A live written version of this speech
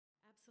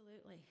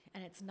Absolutely.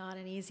 And it's not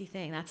an easy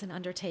thing. That's an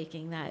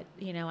undertaking that,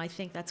 I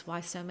think that's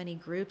why so many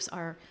groups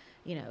are,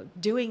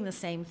 doing the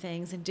same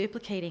things and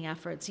duplicating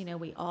efforts.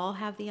 We all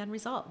have the end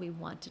result. We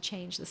want to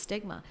change the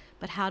stigma,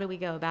 but how do we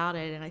go about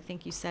it? And I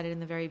think you said it in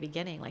the very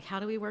beginning, like,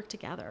 how do we work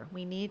together?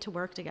 We need to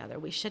work together.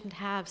 We shouldn't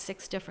have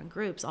 6 different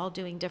groups all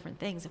doing different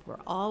things. If we're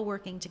all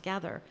working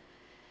together,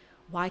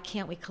 why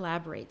can't we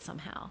collaborate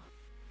somehow?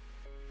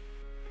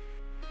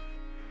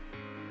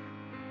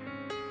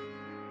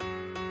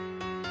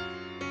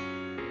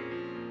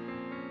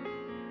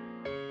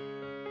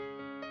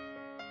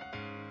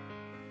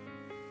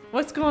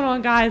 What's going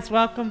on, guys?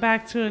 Welcome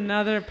back to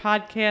another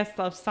podcast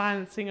of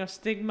Silencing of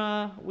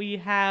Stigma. We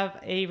have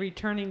a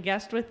returning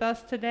guest with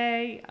us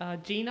today,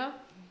 Gina.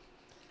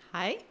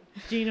 Hi.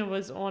 Gina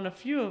was on a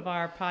few of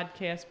our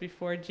podcasts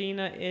before.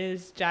 Gina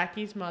is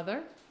Jackie's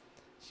mother.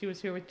 She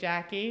was here with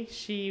Jackie.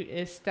 She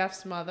is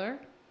Steph's mother.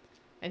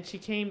 And she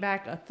came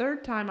back a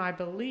third time, I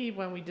believe,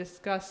 when we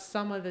discussed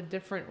some of the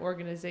different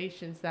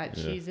organizations that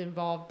she's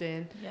involved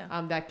in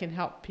that can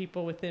help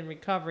people within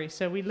recovery.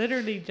 So we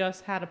literally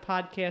just had a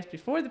podcast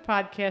before the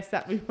podcast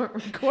that we weren't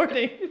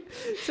recording.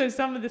 So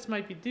some of this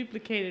might be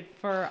duplicated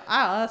for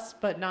us,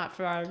 but not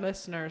for our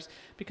listeners,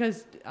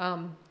 because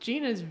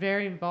Gina is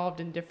very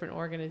involved in different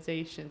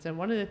organizations. And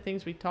one of the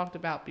things we talked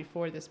about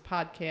before this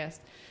podcast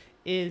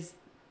is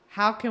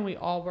how can we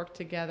all work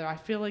together? I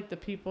feel like the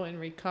people in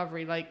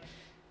recovery,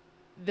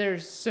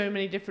 there's so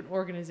many different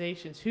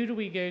organizations. Who do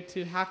we go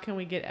to? How can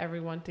we get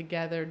everyone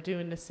together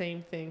doing the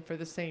same thing for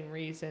the same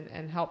reason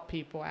and help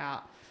people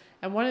out?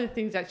 And one of the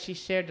things that she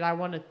shared that I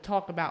want to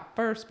talk about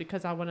first,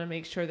 because I want to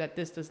make sure that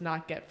this does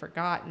not get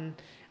forgotten,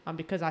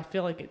 because I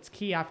feel like it's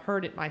key. I've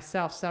heard it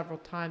myself several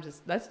times,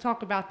 is let's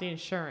talk about the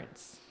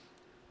insurance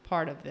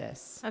part of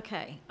this.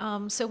 Okay.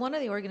 So one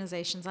of the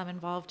organizations I'm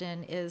involved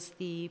in is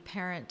the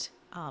parent,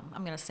 I'm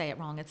going to say it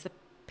wrong. It's the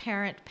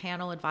Parent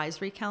Panel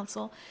Advisory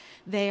Council.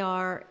 They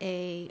are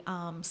a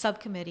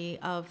subcommittee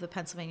of the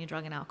Pennsylvania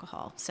Drug and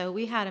Alcohol. So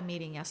we had a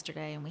meeting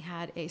yesterday and we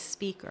had a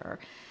speaker.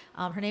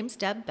 Her name's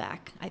Deb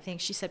Beck. I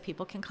think she said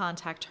people can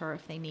contact her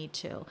if they need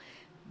to.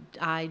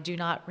 I do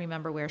not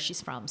remember where she's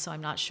from, so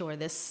I'm not sure.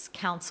 This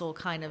council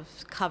kind of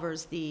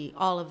covers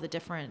all of the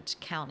different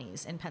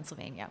counties in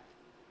Pennsylvania.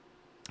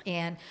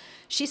 And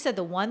she said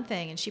the one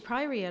thing, and she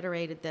probably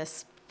reiterated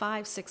this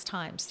 5-6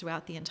 times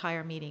throughout the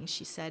entire meeting,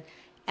 she said,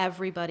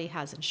 everybody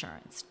has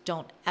insurance.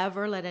 Don't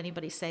ever let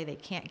anybody say they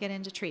can't get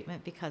into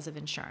treatment because of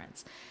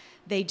insurance.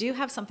 They do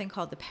have something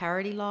called the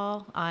parity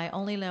law. I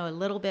only know a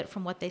little bit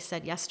from what they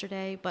said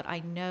yesterday, but I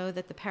know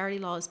that the parity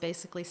law is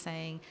basically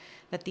saying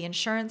that the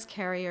insurance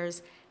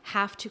carriers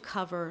have to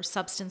cover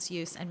substance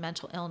use and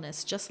mental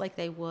illness just like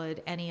they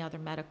would any other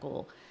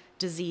medical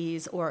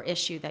disease or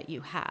issue that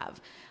you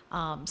have.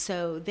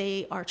 So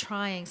they are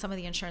trying, some of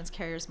the insurance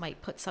carriers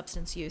might put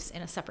substance use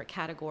in a separate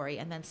category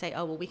and then say,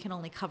 oh, well, we can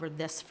only cover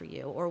this for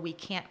you, or we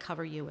can't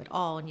cover you at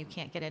all and you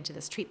can't get into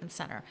this treatment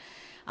center.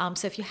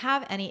 So if you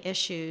have any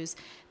issues,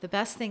 the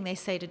best thing they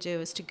say to do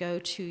is to go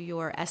to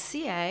your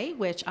SCA,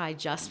 which I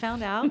just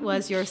found out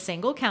was your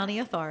single county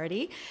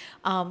authority,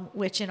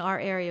 which in our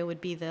area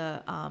would be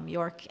the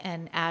York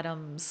and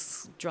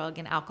Adams Drug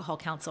and Alcohol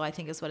Council, I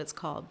think is what it's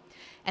called.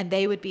 And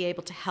they would be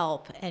able to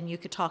help, and you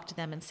could talk to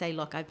them and say,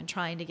 look, I've been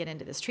trying to get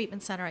into this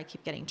treatment center. I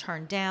keep getting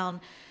turned down.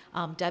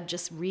 Deb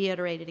just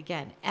reiterated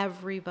again,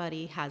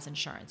 everybody has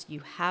insurance. You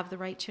have the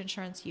right to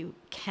insurance. You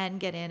can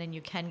get in and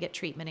you can get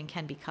treatment and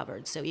can be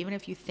covered. So even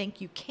if you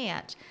think you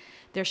can't,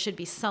 there should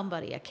be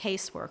somebody, a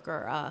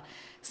caseworker,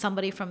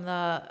 somebody from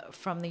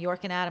the York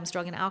and Adams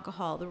Drug and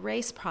Alcohol, the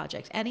Race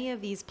Project, any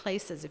of these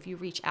places, if you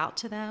reach out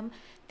to them,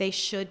 they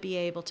should be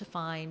able to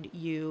find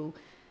you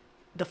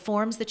the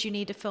forms that you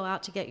need to fill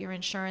out to get your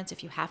insurance,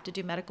 if you have to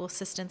do medical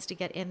assistance to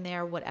get in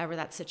there, whatever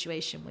that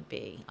situation would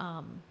be.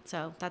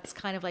 So that's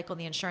kind of like on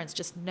the insurance,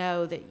 just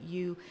know that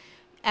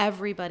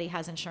everybody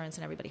has insurance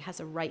and everybody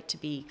has a right to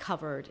be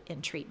covered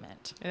in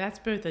treatment. And that's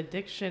both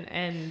addiction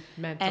and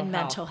mental health. And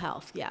mental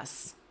health,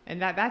 yes.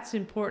 And that's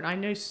important. I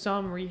know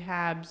some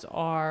rehabs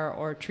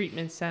or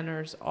treatment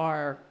centers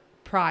are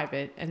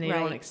private and they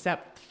don't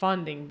accept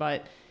funding,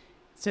 but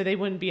so they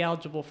wouldn't be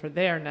eligible for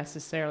there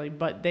necessarily,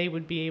 but they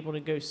would be able to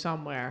go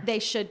somewhere. They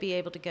should be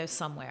able to go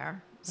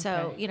somewhere.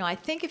 So, Okay. I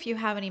think if you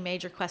have any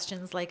major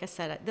questions, like I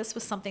said, this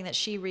was something that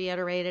she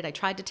reiterated. I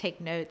tried to take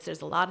notes.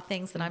 There's a lot of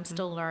things that I'm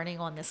still learning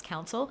on this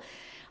council.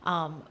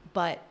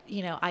 But,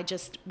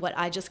 what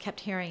I just kept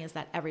hearing is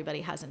that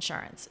everybody has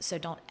insurance. So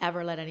don't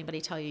ever let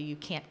anybody tell you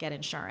can't get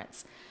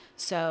insurance.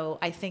 So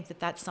I think that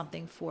that's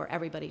something for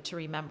everybody to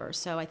remember.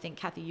 So I think,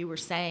 Kathy, you were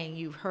saying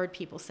you've heard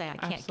people say, I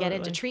can't get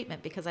into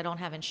treatment because I don't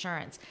have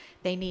insurance.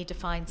 They need to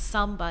find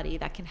somebody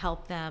that can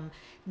help them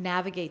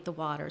navigate the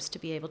waters to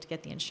be able to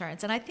get the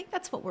insurance. And I think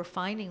that's what we're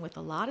finding with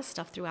a lot of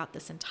stuff throughout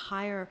this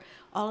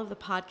all of the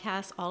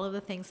podcasts, all of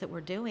the things that we're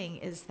doing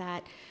is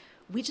that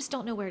we just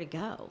don't know where to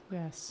go.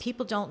 Yes.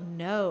 People don't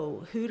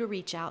know who to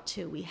reach out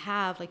to. We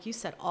have, like you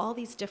said, all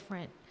these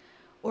different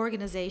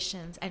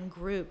organizations and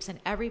groups, and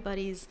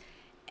everybody's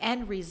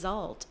end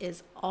result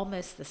is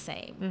almost the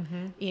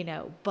same,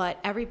 but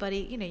everybody,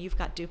 you've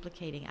got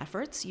duplicating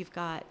efforts. You've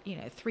got,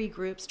 3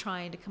 groups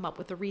trying to come up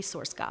with a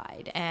resource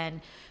guide,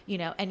 and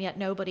yet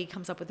nobody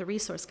comes up with a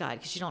resource guide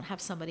because you don't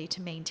have somebody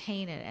to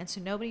maintain it. And so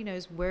nobody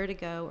knows where to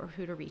go or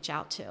who to reach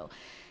out to.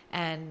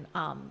 And,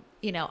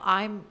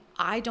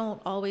 I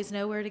don't always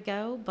know where to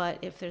go, but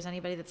if there's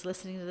anybody that's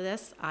listening to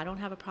this, I don't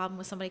have a problem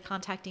with somebody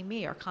contacting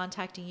me or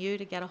contacting you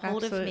to get a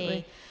hold of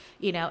me,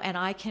 and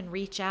I can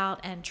reach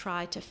out and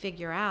try to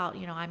figure out,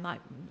 I'm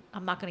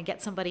not going to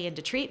get somebody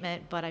into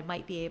treatment, but I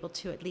might be able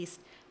to at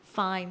least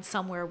find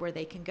somewhere where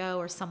they can go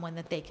or someone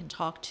that they can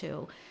talk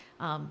to.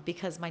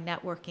 Because my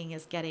networking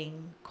is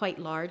getting quite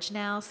large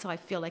now. So I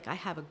feel like I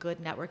have a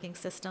good networking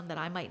system that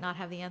I might not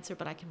have the answer,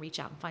 but I can reach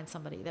out and find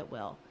somebody that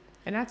will.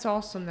 And that's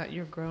awesome that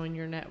you're growing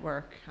your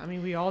network. I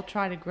mean, we all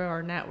try to grow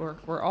our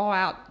network. We're all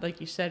out, like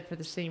you said, for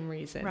the same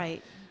reason.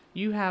 Right.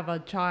 You have a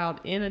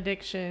child in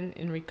addiction,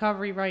 in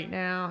recovery right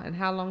now. And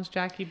how long's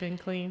Jackie been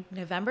clean?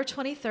 November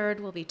 23rd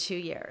will be 2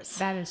 years.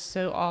 That is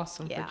so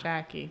awesome for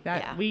Jackie.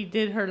 We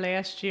did her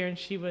last year, and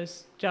she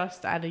was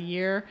just at a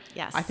year.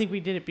 Yes. I think we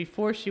did it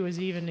before she was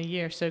even a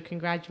year. So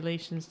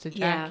congratulations to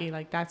Jackie. Yeah.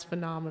 Like, that's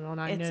phenomenal. And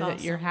I know awesome.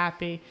 that you're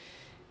happy.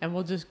 And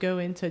we'll just go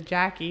into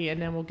Jackie,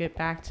 and then we'll get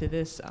back to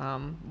this,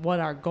 what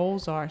our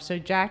goals are. So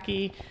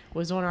Jackie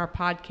was on our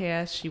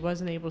podcast. She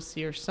wasn't able to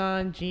see her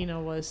son. Gina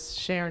was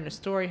sharing the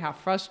story, how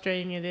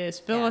frustrating it is.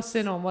 Fill us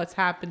in on what's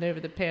happened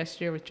over the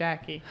past year with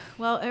Jackie.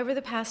 Well, over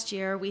the past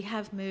year, we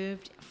have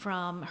moved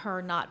from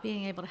her not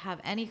being able to have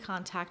any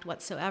contact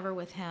whatsoever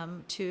with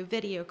him to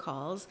video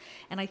calls.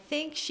 And I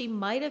think she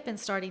might have been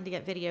starting to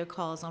get video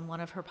calls on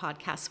one of her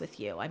podcasts with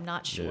you. I'm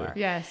not sure.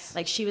 Yes.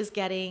 Like she was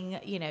getting,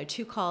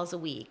 2 calls a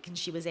week, and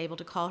she was able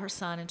to call her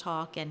son and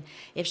talk. And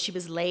if she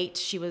was late,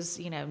 she was,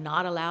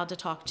 not allowed to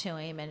talk to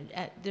him. And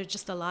there's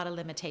just a lot of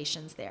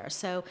limitations there.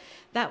 So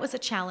that was a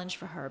challenge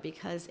for her,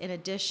 because in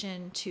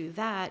addition to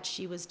that,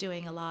 she was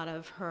doing a lot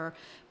of her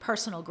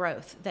personal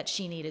growth that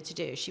she needed to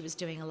do. She was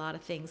doing a lot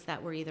of things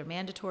that were either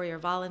mandatory or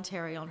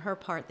voluntary on her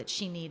part that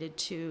she needed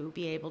to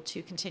be able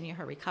to continue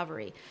her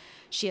recovery.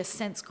 She has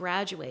since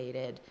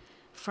graduated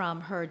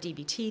from her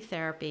DBT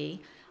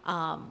therapy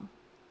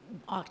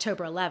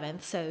October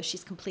 11th, so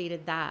she's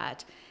completed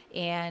that.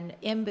 And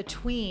in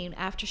between,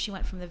 after she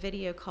went from the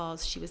video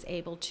calls, she was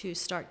able to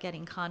start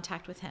getting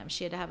contact with him.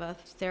 She had to have a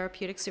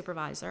therapeutic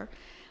supervisor.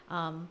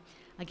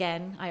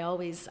 Again,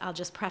 I'll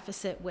just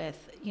preface it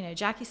with,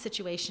 Jackie's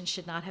situation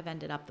should not have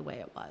ended up the way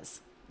it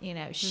was.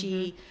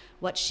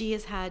 What she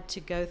has had to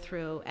go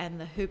through and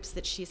the hoops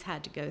that she's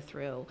had to go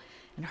through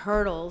and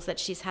hurdles that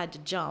she's had to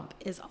jump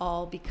is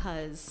all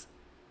because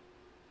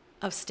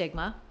of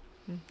stigma,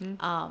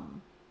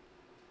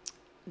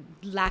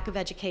 lack of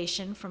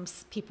education from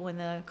people in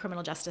the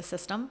criminal justice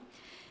system,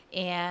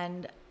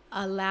 and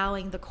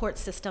allowing the court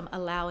system,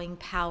 allowing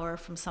power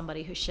from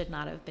somebody who should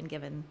not have been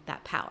given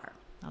that power.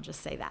 I'll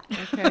just say that.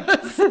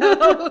 Okay.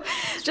 So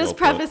just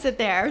preface it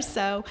there.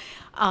 So,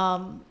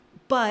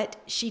 but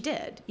she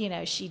did,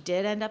 she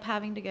did end up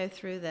having to go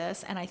through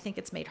this, and I think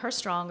it's made her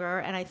stronger,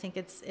 and I think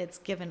it's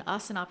given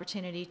us an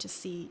opportunity to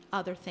see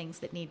other things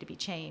that need to be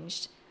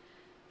changed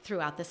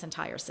throughout this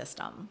entire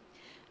system.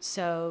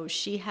 So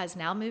she has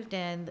now moved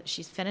in.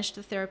 She's finished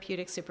the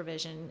therapeutic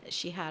supervision.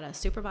 She had a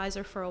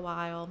supervisor for a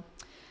while.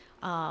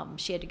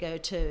 She had to go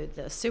to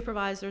the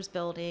supervisor's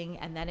building,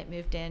 and then it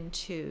moved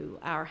into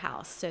our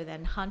house. So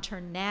then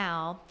Hunter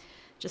now,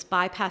 just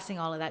bypassing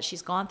all of that,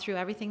 she's gone through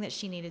everything that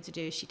she needed to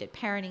do. She did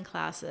parenting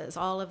classes,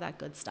 all of that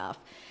good stuff.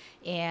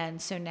 And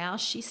so now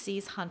she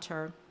sees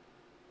Hunter.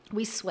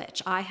 We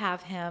switch. I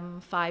have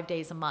him 5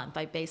 days a month.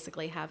 I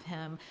basically have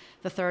him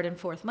the 3rd and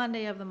 4th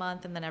Monday of the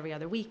month, and then every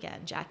other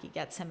weekend. Jackie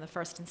gets him the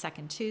 1st and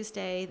 2nd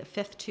Tuesday, the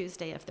 5th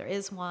Tuesday if there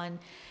is one,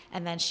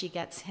 and then she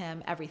gets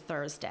him every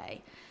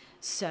Thursday.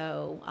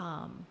 So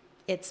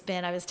it's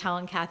been, I was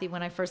telling Kathy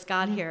when I first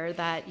got here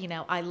that,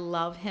 I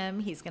love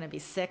him. He's going to be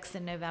 6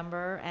 in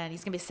November, and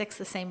he's going to be 6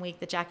 the same week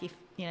that Jackie,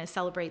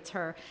 celebrates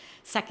her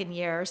 2nd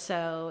year.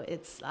 So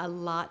it's a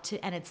lot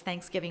and it's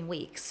Thanksgiving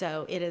week.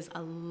 So it is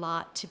a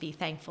lot to be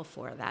thankful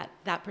for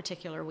that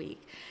particular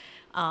week.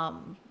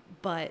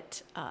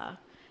 But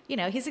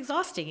he's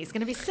exhausting. He's going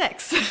to be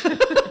 6.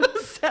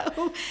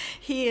 So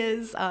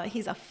he's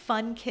a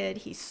fun kid.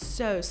 He's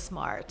so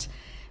smart,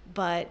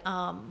 but,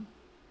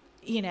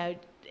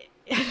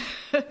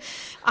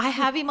 I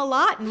have him a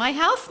lot in my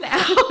house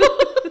now.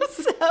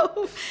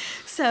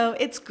 So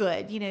it's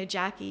good.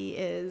 Jackie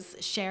is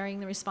sharing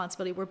the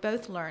responsibility. We're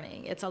both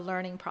learning. It's a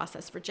learning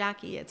process for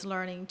Jackie. It's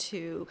learning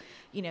to,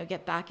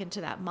 get back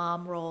into that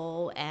mom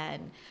role.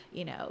 And,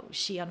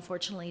 she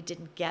unfortunately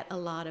didn't get a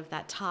lot of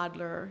that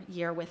toddler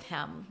year with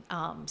him.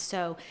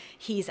 So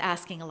he's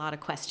asking a lot of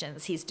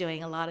questions. He's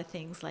doing a lot of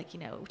things like,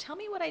 tell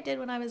me what I did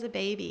when I was a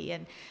baby.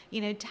 And,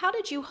 how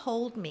did you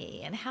hold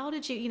me? And how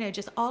did you,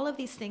 just all of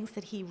these things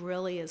that he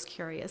really is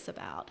curious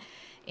about.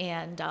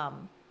 And,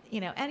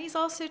 and he's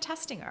also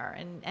testing her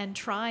and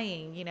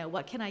trying,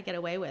 what can I get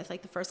away with?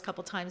 Like the first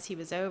couple times he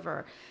was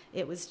over,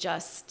 it was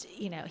just,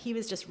 he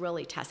was just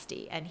really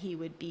testy, and he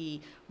would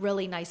be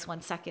really nice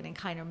one second and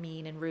kind of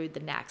mean and rude the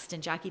next.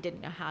 And Jackie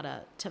didn't know how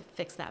to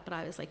fix that. But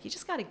I was like, you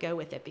just got to go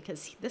with it,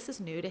 because this is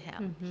new to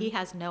him. Mm-hmm. He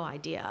has no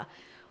idea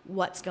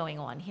what's going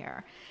on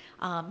here.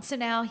 So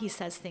now he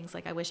says things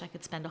like, I wish I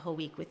could spend a whole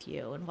week with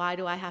you. And why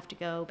do I have to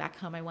go back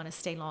home? I want to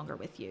stay longer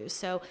with you.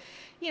 So,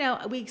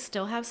 we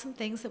still have some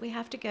things that we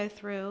have to go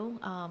through.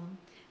 I'm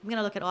going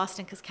to look at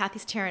Austin because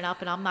Kathy's tearing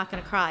up and I'm not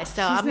going to cry.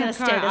 So I'm going to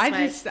stay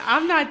this way.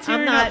 I'm not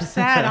tearing up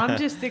sad. I'm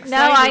just excited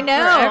no, I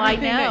know, for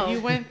everything that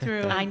you went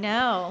through. I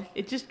know.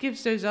 It just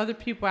gives those other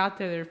people out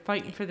there that are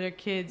fighting for their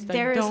kids. Like,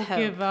 there is don't hope.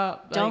 Give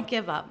up. Don't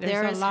give up.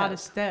 There's a lot hope. of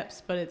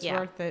steps, but it's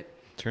worth it.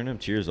 Turn them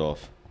tears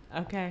off.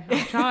 Okay,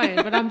 I'm trying.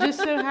 But I'm just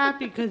so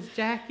happy because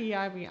Jackie,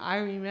 I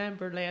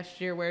remember last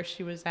year where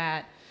she was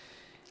at.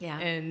 Yeah.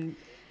 And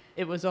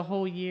it was a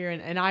whole year.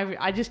 And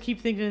I just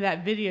keep thinking of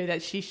that video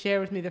that she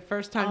shared with me the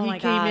first time he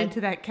came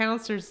into that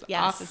counselor's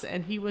office.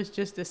 And he was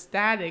just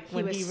ecstatic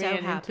when he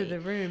ran into the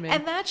room.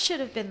 And that should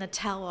have been the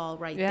tell-all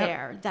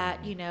there. That,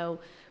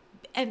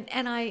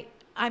 and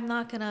I'm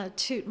not going to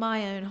toot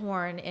my own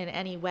horn in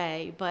any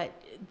way, but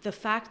the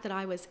fact that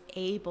I was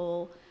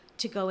able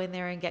to go in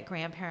there and get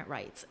grandparent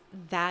rights,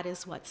 that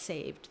is what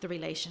saved the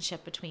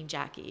relationship between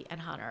Jackie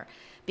and Hunter,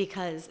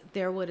 because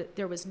there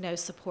was no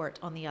support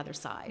on the other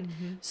side.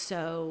 Mm-hmm.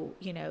 So,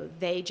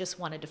 they just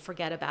wanted to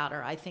forget about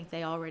her. I think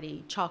they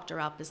already chalked her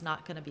up as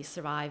not going to be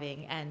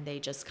surviving, and they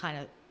just kind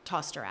of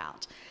tossed her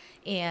out.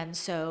 And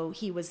so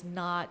he was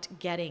not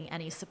getting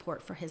any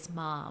support for his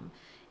mom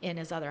in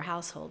his other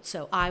household.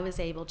 So I was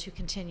able to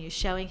continue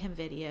showing him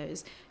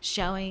videos,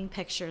 showing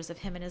pictures of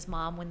him and his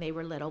mom when they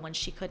were little, when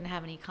she couldn't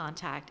have any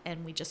contact,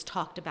 and we just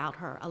talked about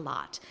her a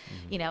lot.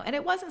 Mm-hmm. And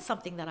it wasn't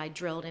something that I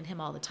drilled in him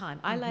all the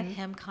time. I let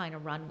him kind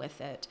of run with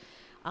it.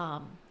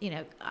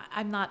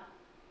 I'm not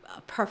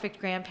a perfect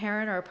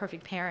grandparent or a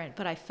perfect parent,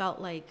 but I felt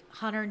like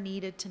Hunter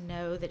needed to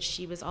know that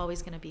she was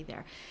always going to be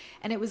there.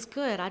 And it was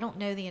good. I don't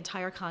know the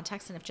entire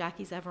context, and if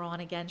Jackie's ever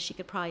on again, she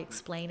could probably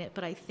explain it,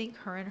 but I think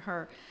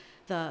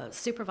the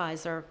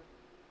supervisor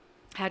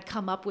had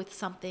come up with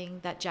something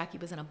that Jackie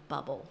was in a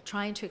bubble,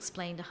 trying to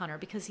explain to Hunter,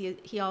 because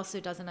he also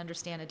doesn't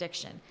understand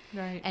addiction.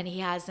 Right. And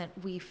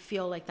we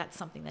feel like that's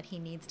something that he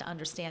needs to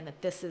understand,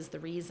 that this is the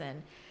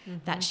reason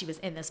that she was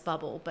in this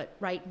bubble. But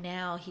right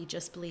now he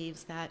just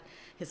believes that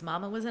his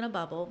mama was in a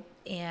bubble,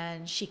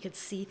 and she could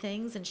see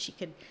things and she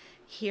could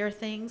hear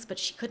things, but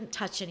she couldn't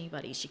touch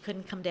anybody. She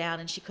couldn't come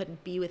down and she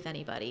couldn't be with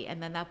anybody.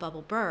 And then that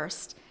bubble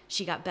burst.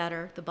 She got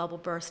better. The bubble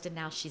burst, and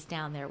now she's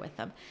down there with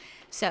them.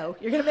 So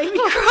you're going to make me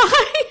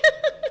cry.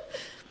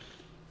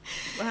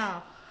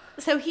 Wow.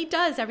 So he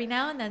does every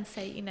now and then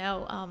say,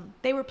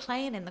 they were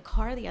playing in the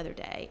car the other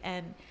day,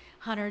 and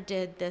Hunter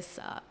did this,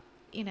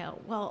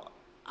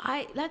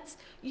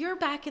 you're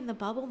back in the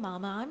bubble,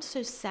 Mama. I'm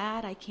so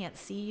sad I can't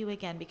see you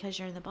again because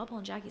you're in the bubble.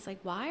 And Jackie's like,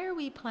 why are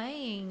we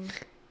playing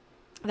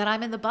that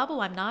I'm in the bubble?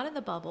 I'm not in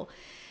the bubble.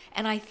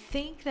 And I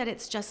think that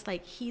it's just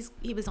like he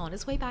was on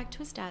his way back to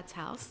his dad's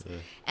house. Yeah.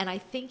 And I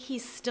think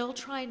he's still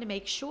trying to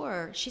make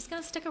sure she's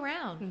going to stick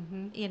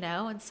around,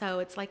 And so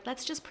it's like,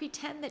 let's just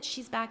pretend that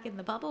she's back in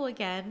the bubble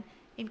again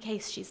in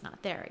case she's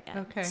not there again.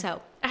 Okay.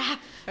 So,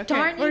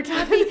 darn you,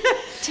 Kathy.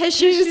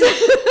 Tissues.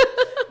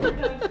 We're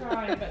done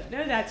crying. But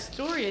no, that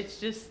story, it's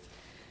just,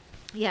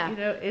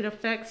 it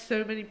affects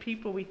so many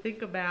people. We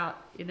think about,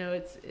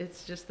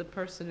 it's just the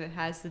person that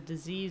has the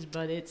disease,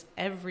 but it's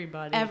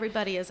everybody.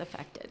 Everybody is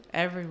affected.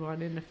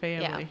 Everyone in the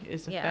family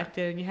is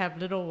affected. And you have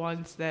little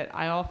ones that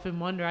I often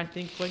wonder. I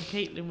think when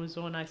Caitlin was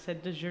on, I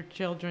said, does your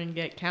children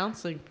get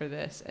counseling for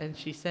this? And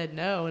she said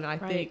no. And I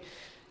think,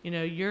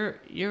 you're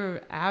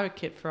an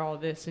advocate for all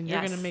this, and you're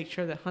going to make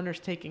sure that Hunter's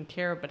taken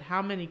care of. But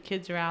how many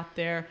kids are out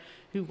there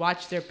who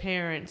watch their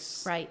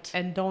parents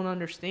and don't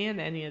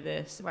understand any of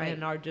this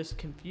and are just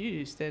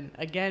confused? And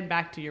again,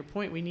 back to your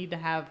point, we need to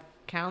have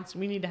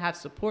we need to have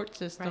support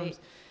systems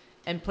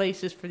and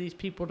places for these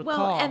people to call.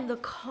 Well, and the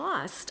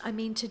cost,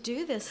 to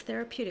do this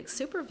therapeutic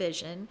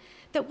supervision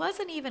that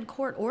wasn't even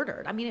court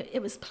ordered.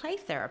 It was play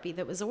therapy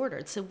that was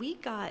ordered. So we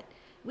got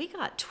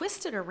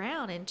twisted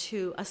around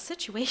into a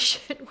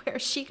situation where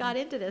she got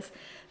into this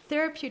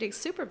therapeutic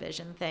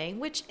supervision thing,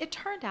 which it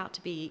turned out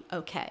to be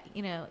okay.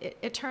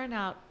 It turned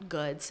out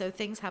good. So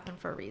things happen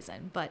for a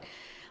reason. But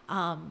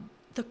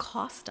the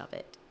cost of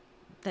it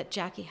that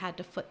Jackie had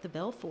to foot the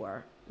bill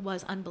for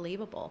was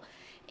unbelievable.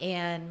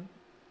 And,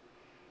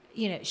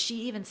 she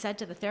even said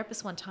to the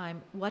therapist one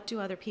time, what do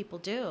other people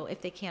do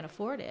if they can't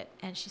afford it?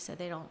 And she said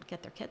they don't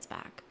get their kids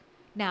back.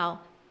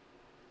 Now,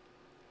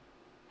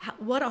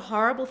 what a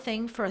horrible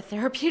thing for a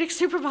therapeutic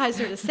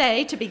supervisor to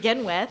say to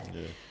begin with,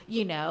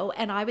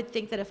 and I would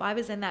think that if I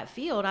was in that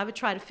field, I would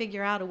try to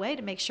figure out a way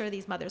to make sure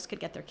these mothers could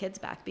get their kids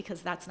back,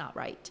 because that's not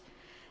right.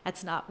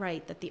 That's not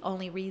right, that the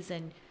only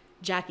reason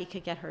Jackie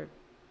could get her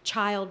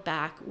child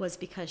back was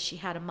because she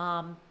had a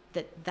mom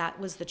that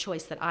was the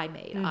choice that I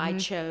made. I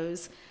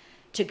chose,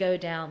 to go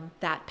down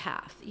that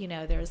path. You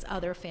know, there's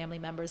other family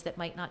members that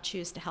might not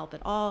choose to help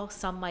at all.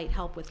 Some might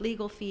help with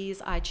legal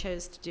fees. I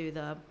chose to do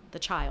the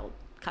child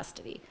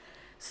custody.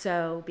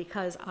 So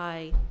because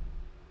I,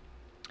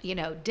 you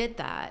know, did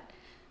that,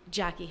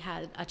 Jackie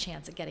had a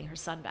chance at getting her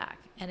son back.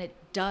 And it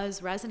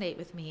does resonate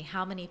with me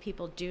how many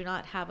people do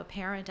not have a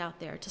parent out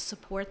there to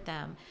support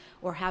them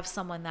or have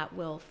someone that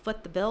will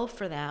foot the bill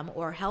for them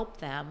or help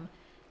them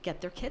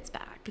get their kids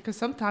back. Because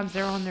sometimes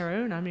they're on their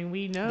own. I mean,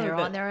 we know They're that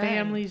on their own.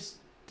 families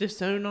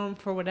disown them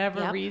for whatever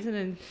Yep. reason.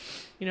 And,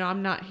 you know,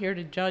 I'm not here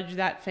to judge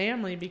that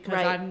family because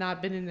Right. I've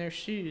not been in their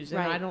shoes. And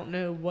Right. I don't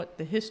know what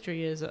the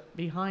history is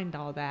behind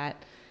all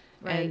that.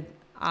 Right. And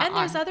And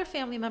there's other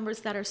family members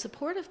that are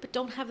supportive but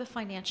don't have the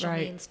financial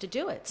Right. means to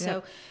do it.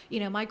 So, you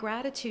know, my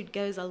gratitude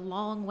goes a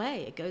long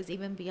way. It goes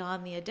even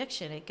beyond the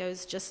addiction. It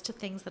goes just to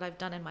things that I've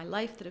done in my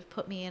life that have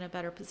put me in a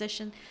better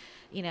position.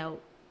 You know,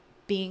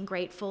 being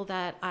grateful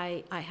that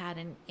I had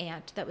an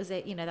aunt that was,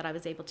 that I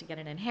was able to get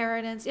an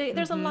inheritance.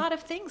 There's a lot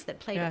of things that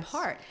played a Yes.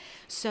 part.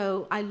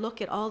 So I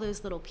look at all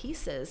those little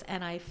pieces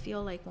and I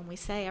feel like when we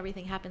say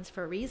everything happens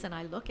for a reason,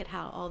 I look at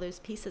how all those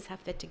pieces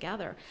have fit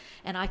together.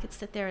 And I could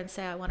sit there and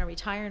say, I want to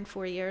retire in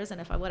 4 years. And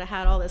if I would have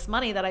had all this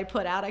money that I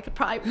put out, I could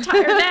probably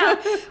retire now.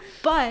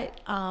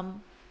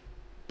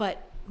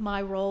 But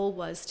my role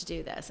was to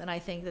do this. And I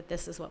think that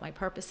this is what my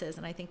purpose is.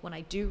 And I think when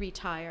I do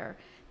retire,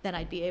 then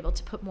I'd be able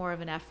to put more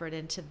of an effort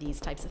into these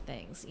types of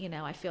things. You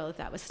know, I feel that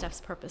that was Steph's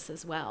purpose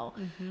as well.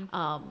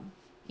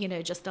 You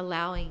know, just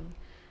allowing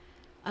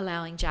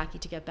Jackie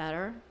to get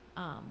better,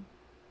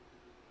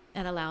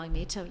 and allowing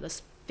me to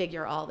just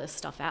figure all this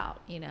stuff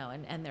out, you know,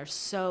 and there's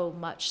so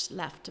much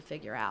left to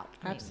figure out.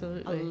 I mean,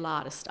 Absolutely. a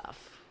lot of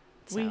stuff.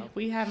 So,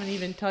 we haven't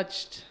even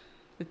touched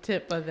the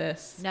tip of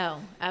this.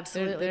 no,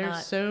 absolutely There's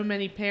not. so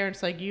many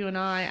parents like you and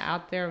I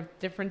out there with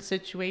different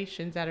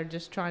situations that are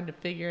just trying to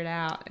figure it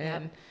out.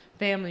 And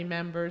family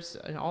members,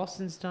 and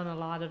Austin's done a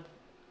lot of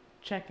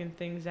checking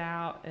things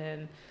out,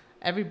 and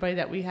everybody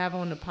that we have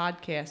on the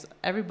podcast,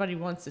 everybody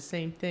wants the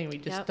same thing. We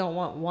just don't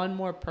want one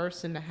more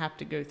person to have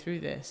to go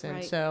through this.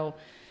 And so,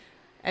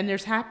 and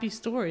there's happy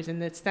stories,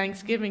 and it's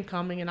Thanksgiving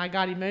coming, and I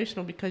got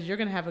emotional because you're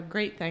going to have a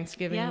great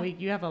Thanksgiving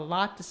week. You have a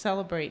lot to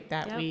celebrate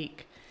that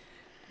week,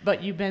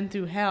 but you've been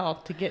through hell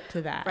to get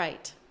to that.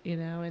 Right. You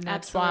know, and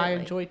that's why I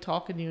enjoy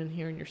talking to you and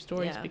hearing your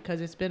stories,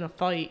 because it's been a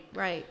fight.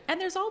 Right.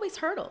 And there's always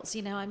hurdles,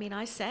 you know. I mean,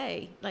 I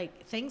say,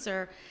 like, things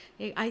are,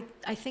 I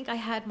think I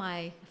had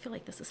I feel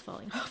like this is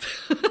falling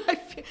off.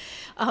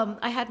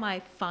 I had my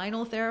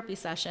final therapy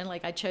session,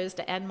 like I chose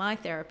to end my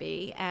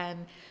therapy.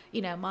 And,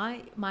 you know,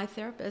 my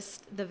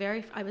therapist,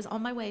 I was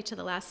on my way to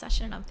the last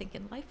session and I'm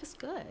thinking, life is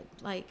good.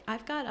 Like,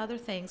 I've got other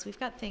things. We've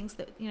got things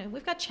that, you know,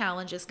 we've got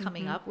challenges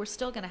coming up. We're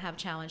still going to have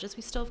challenges.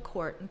 We still have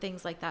court and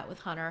things like that with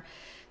Hunter,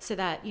 so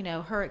that, you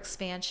know, her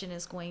expansion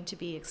is going to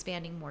be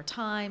expanding more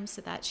time,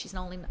 so that she's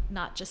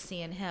not just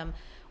seeing him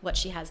what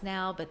she has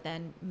now, but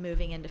then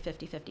moving into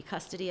 50-50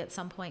 custody at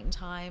some point in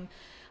time.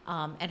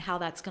 And how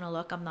that's going to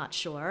look, I'm not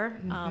sure,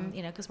 you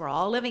know, because we're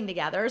all living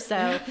together.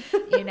 So,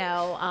 you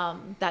know,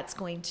 that's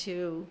going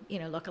to, you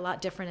know, look a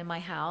lot different in my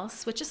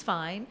house, which is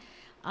fine.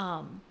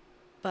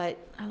 But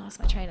I lost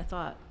my train of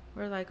thought.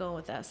 Where did I go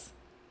with this?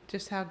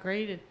 Just how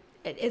great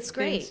it's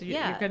great.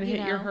 You're going to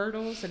hit your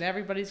hurdles, and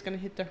everybody's going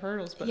to hit the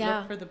hurdles, but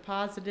look for the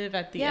positive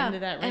at the end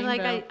of that rainbow.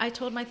 And like I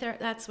told my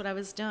that's what I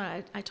was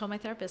doing. I told my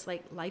therapist,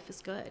 like, life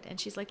is good.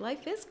 And she's like,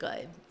 life is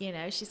good. You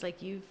know, she's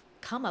like, you've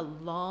come a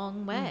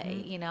long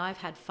way. You know, I've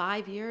had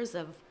 5 years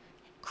of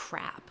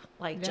crap,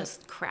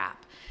 just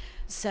crap.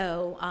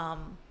 So,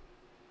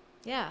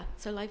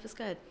 so life is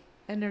good.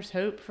 And there's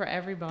hope for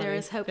everybody. There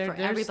is hope for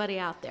everybody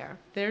out there.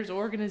 There's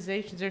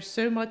organizations. There's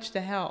so much to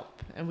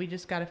help. And we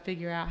just got to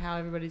figure out how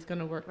everybody's going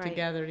to work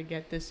together to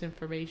get this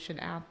information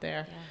out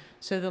there. Yeah.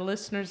 So the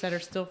listeners that are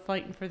still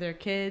fighting for their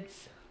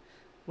kids,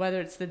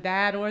 whether it's the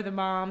dad or the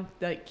mom,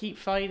 that keep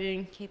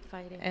fighting.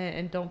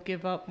 And don't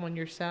give up on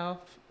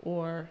yourself.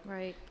 And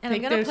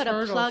I'm going to put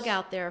a plug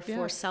out there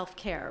for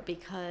self-care,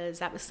 because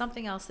that was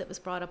something else that was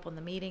brought up on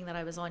the meeting that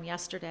I was on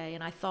yesterday.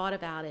 And I thought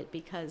about it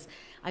because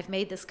I've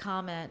made this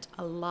comment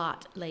a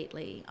lot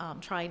lately,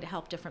 trying to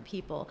help different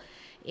people.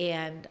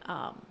 And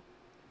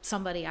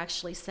somebody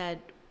actually said,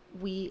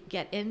 we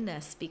get in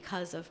this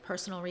because of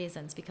personal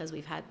reasons, because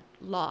we've had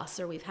loss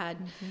or we've had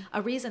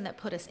a reason that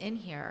put us in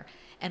here,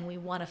 and we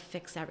want to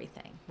fix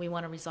everything. We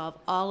want to resolve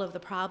all of the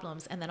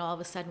problems, and then all of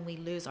a sudden we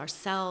lose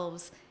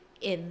ourselves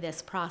in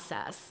this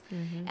process.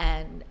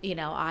 And, you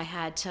know, I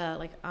had to,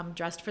 like, I'm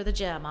dressed for the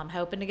gym. I'm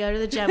hoping to go to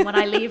the gym when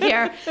I leave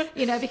here,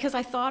 you know, because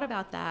I thought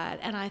about that,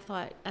 and I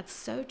thought, that's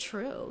so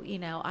true. You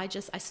know, I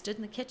stood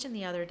in the kitchen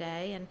the other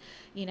day and,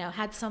 you know,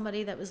 had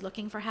somebody that was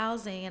looking for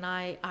housing, and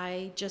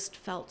I just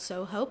felt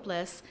so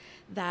hopeless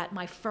that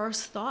my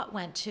first thought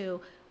went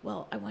to,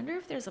 well, I wonder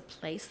if there's a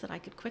place that I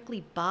could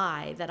quickly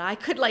buy that I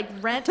could, like,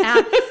 rent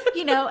out,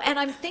 you know. And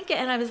I'm thinking,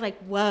 and I was like,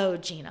 whoa,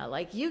 Gina,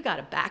 like, you got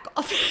to back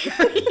off here.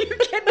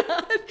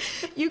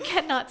 You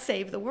cannot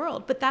save the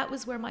world. But that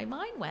was where my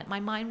mind went. My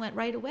mind went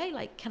right away,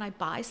 like, can I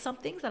buy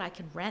something that I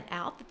can rent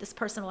out that this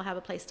person will have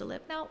a place to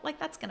live? No, like,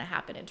 that's going to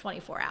happen in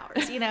 24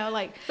 hours,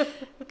 like,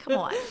 come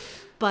on.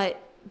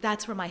 But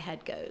that's where my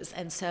head goes.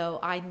 And so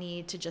I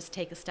need to just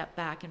take a step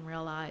back and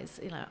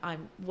realize,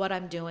 what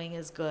I'm doing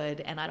is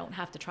good, and I don't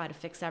have to try to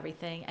fix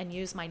everything, and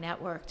use my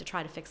network to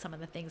try to fix some of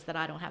the things that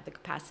I don't have the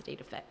capacity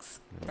to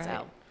fix. Right.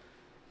 So,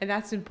 and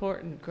that's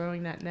important,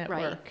 growing that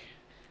network.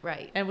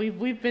 Right. And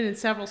we've been in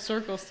several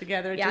circles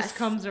together. It just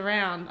comes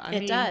around.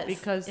 It does.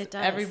 Because it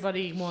does.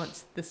 Everybody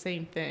wants the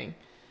same thing.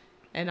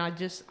 And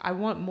I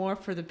want more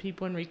for the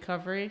people in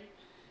recovery.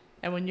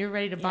 And when you're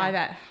ready to buy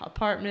that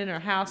apartment or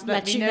house,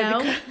 let me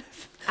know.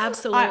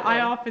 Absolutely. I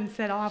often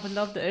said, I would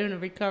love to own a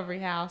recovery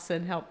house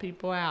and help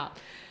people out.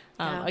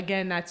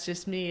 Again, that's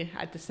just me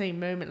at the same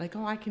moment, like,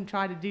 I can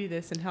try to do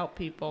this and help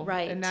people.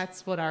 Right. And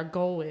that's what our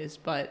goal is.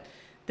 But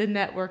the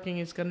networking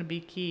is going to be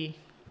key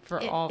for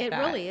all of that.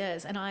 It really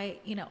is. And I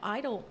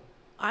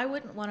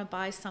wouldn't want to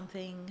buy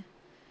something.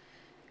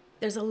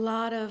 There's a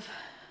lot of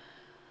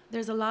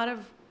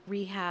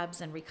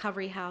rehabs and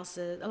recovery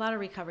houses, a lot of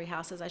recovery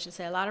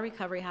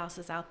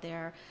houses out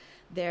there.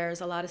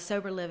 There's a lot of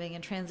sober living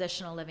and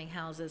transitional living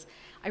houses.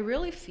 I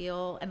really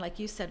feel, and like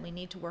you said, we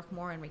need to work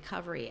more in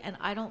recovery. And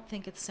I don't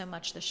think it's so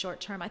much the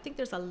short term. I think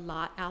there's a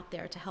lot out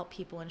there to help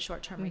people in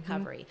short-term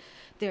recovery.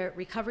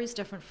 Recovery is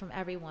different from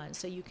everyone.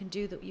 So you can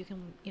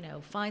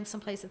find some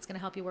place that's going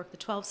to help you work the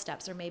 12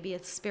 steps, or maybe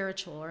it's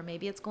spiritual, or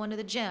maybe it's going to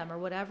the gym, or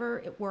whatever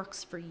it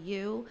works for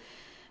you.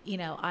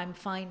 I'm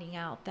finding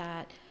out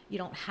that you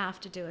don't have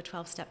to do a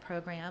 12-step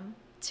program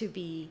to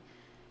be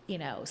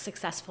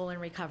successful in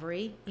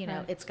recovery.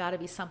 It's got to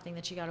be something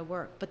that you got to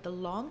work. But the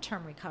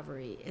long-term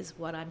recovery is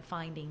what I'm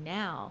finding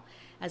now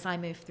as I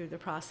move through the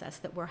process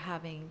that we're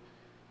having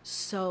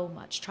so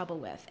much trouble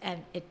with.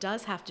 And it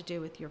does have to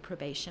do with your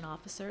probation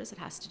officers. It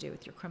has to do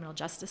with your criminal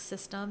justice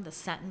system, the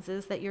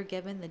sentences that you're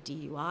given, the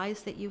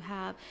DUIs that you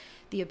have,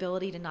 the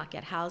ability to not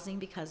get housing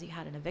because you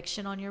had an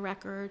eviction on your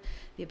record,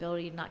 the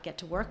ability to not get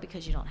to work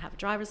because you don't have a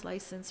driver's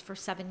license for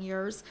 7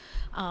 years.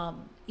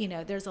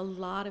 There's a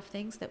lot of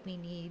things that we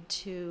need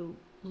to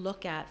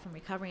look at from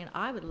recovery. And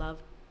I would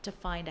love to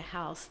find a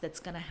house that's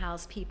going to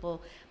house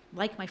people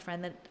like my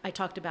friend that I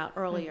talked about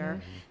earlier,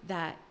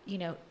 that,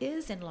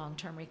 is in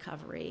long-term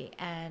recovery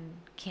and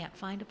can't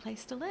find a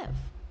place to live,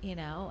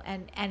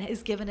 and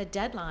is given a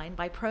deadline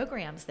by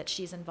programs that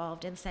she's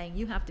involved in saying,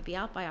 you have to be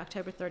out by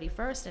October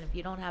 31st. And if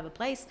you don't have a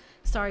place,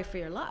 sorry for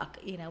your luck.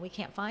 We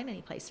can't find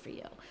any place for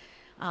you.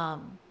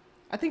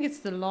 I think it's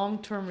the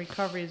long-term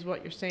recovery is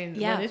what you're saying.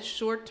 Yeah. When it's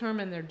short-term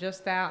and they're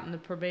just out and the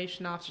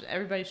probation officers,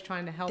 everybody's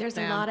trying to help them. There's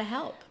a lot of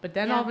help. But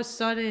then all of a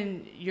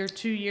sudden, you're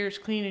 2 years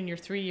clean and you're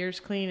 3 years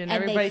clean, and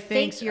everybody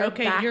thinks you're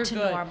back you're to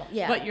good. normal.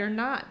 Yeah. But you're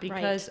not,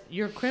 because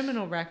your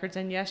criminal records,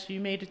 and yes,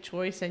 you made a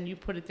choice and you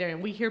put it there. And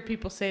we hear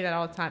people say that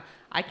all the time.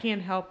 I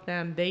can't help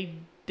them. They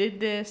did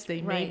this.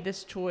 They made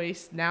this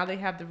choice. Now they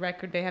have the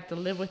record. They have to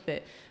live with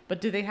it. But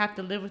do they have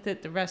to live with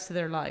it the rest of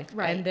their life?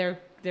 Right. And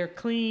they're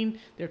clean,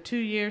 they're 2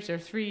 years, they're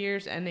 3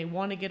 years, and they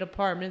want to get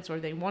apartments, or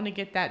they want to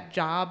get that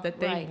job that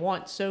they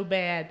want so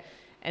bad,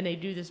 and they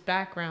do this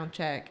background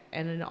check,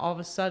 and then all of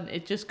a sudden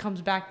it just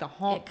comes back to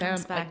haunt them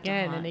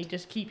again, and they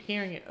just keep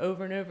hearing it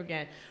over and over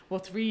again.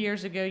 Well, 3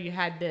 years ago you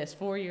had this,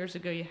 4 years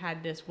ago you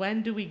had this.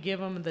 When do we give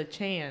them the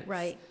chance?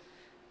 Right.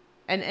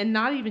 And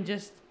not even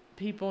just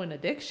people in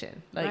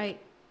addiction, like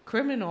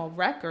criminal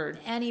record.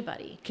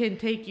 Anybody can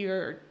take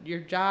your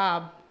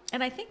job.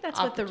 And I think that's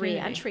what the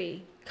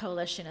Reentry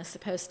Coalition is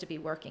supposed to be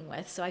working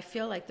with. So I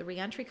feel like the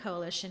Reentry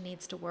Coalition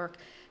needs to work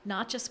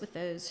not just with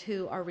those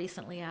who are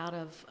recently out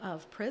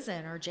of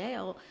prison or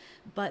jail,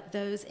 but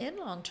those in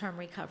long-term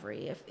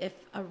recovery. If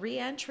a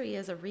reentry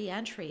is a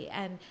reentry,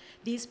 and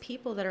these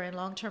people that are in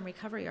long-term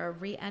recovery are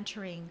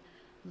re-entering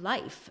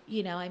life,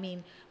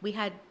 we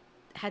had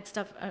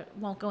stuff,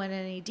 won't go into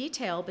any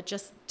detail, but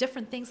just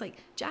different things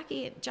like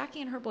Jackie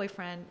and her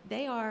boyfriend,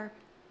 they are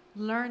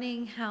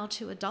learning how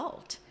to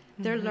adult.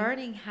 They're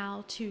learning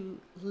how to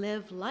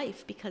live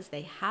life because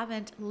they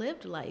haven't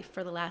lived life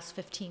for the last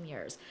 15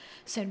 years.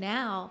 So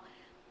now,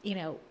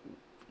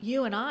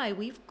 you and I,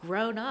 we've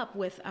grown up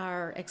with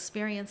our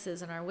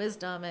experiences and our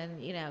wisdom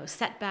and,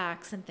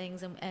 setbacks and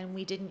things, and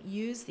we didn't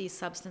use these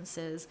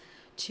substances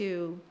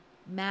to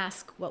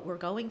mask what we're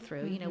going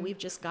through. We've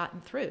just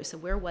gotten through. So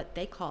we're what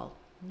they call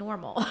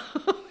normal.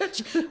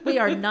 We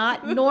are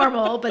not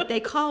normal, but they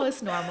call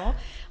us normal.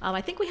 I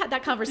think we had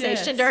that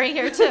conversation during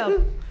here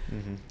too.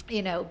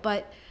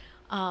 But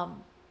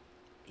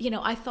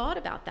I thought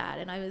about that,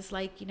 and I was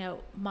like,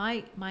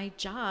 my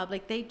job,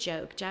 like they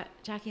joke,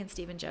 Jackie and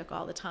Stephen joke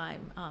all the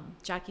time.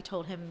 Jackie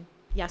told him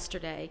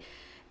yesterday,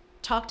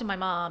 talk to my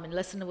mom and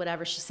listen to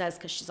whatever she says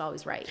because she's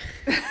always right.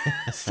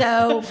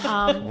 So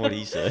what do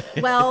you say?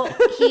 Well,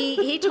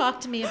 he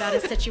talked to me about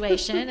his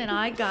situation, and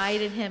I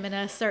guided him in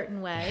a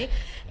certain way,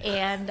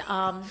 and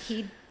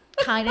he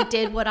kind of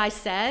did what I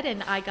said,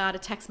 and I got a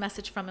text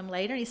message from him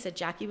later, and he said,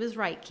 Jackie was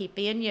right, keep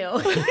being you.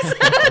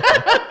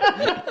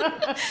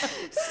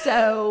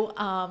 So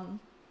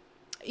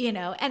you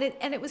know, and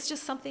it was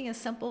just something as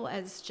simple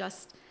as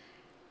just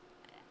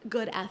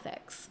good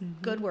ethics,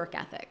 good work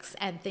ethics,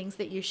 and things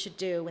that you should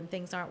do when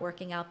things aren't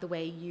working out the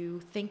way you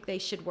think they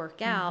should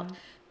work out.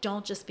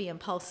 Don't just be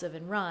impulsive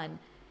and run.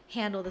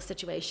 Handle the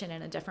situation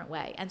in a different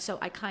way. And so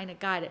I kind of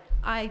guided.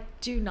 I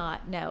do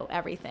not know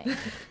everything.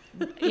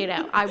 You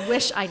know, I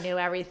wish I knew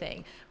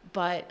everything,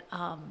 but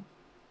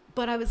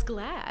I was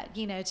glad,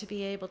 you know, to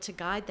be able to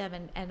guide them.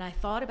 And I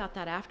thought about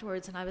that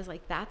afterwards, and I was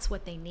like, that's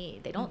what they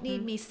need. They don't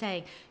need me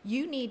saying,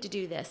 you need to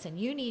do this and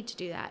you need to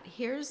do that.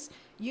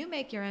 You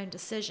make your own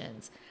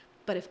decisions.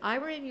 But if I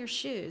were in your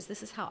shoes,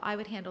 this is how I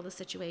would handle the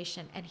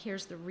situation. And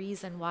here's the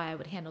reason why I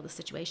would handle the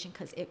situation,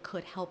 because it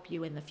could help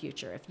you in the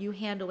future. If you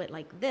handle it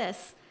like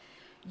this,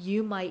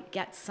 you might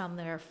get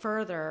somewhere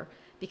further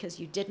because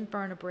you didn't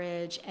burn a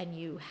bridge and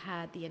you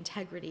had the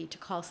integrity to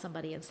call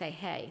somebody and say,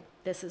 hey,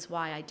 this is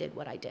why I did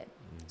what I did.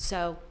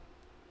 So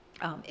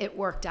it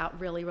worked out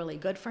really, really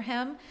good for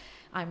him.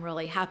 I'm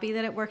really happy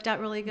that it worked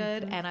out really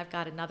good. And I've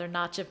got another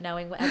notch of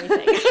knowing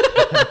everything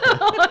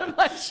on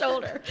my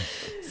shoulder.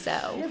 So,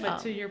 yeah, but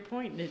to your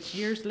point, it's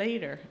years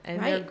later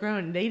and right. they're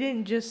grown. They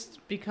didn't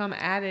just become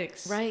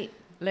addicts. Right.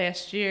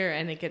 Last year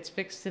and it gets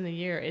fixed in a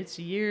year. It's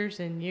years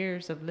and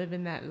years of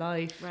living that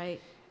life.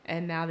 Right.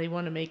 And now they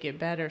want to make it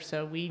better.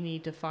 So we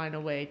need to find a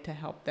way to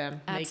help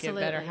them make it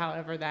better,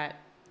 however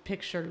that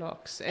picture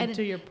looks. And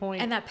to your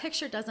point. And that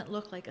picture doesn't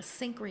look like a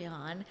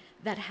Syncreon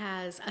that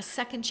has a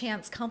second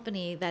chance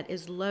company that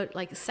is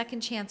like a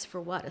second chance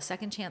for what? A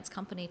second chance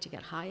company to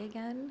get high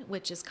again,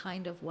 which is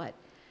kind of what,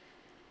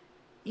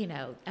 you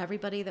know,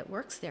 everybody that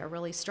works there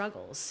really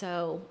struggles.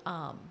 So,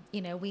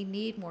 you know, we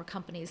need more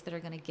companies that are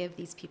going to give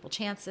these people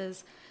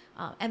chances.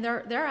 And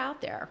they're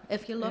out there.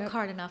 If you look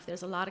hard enough,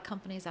 there's a lot of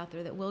companies out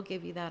there that will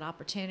give you that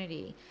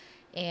opportunity.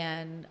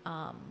 And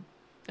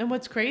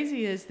what's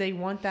crazy is they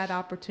want that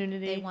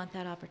opportunity. They want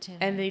that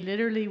opportunity. And they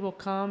literally will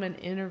come and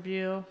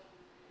interview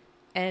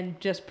and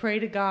just pray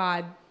to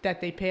God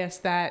that they pass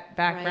that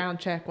background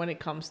check when it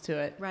comes to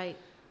it. Right.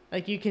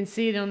 Like you can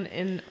see it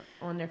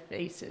on their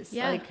faces.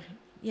 Yeah. Like,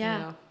 yeah.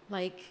 You know.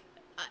 Like,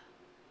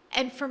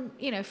 and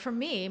for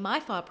me, my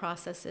thought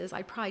process is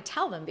I'd probably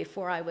tell them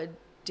before I would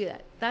do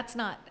that. That's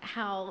not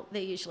how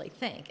they usually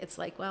think. It's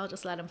like, well,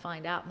 just let them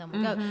find out and then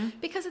we'll go.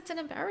 Because it's an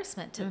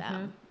embarrassment to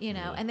them, you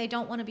know, and they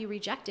don't want to be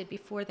rejected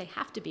before they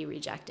have to be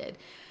rejected.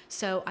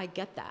 So I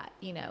get that,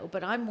 you know,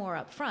 but I'm more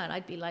upfront.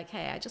 I'd be like,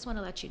 hey, I just want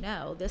to let you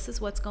know, this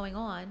is what's going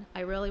on.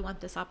 I really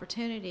want this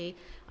opportunity.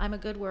 I'm a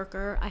good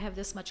worker. I have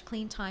this much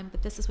clean time,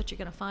 but this is what you're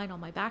going to find on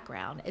my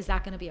background. Is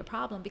that going to be a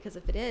problem? Because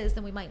if it is,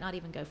 then we might not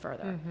even go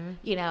further,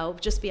 you know,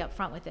 just be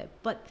upfront with it.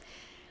 But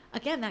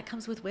again, that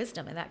comes with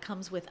wisdom, and that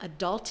comes with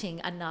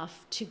adulting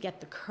enough to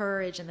get the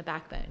courage and the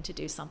backbone to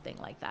do something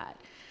like that.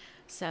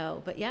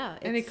 So, but yeah.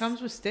 And it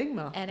comes with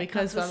stigma.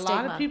 Because a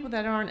lot of people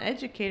that aren't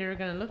educated are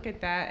going to look at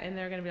that and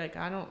they're going to be like,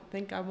 I don't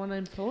think I want to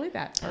employ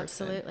that person.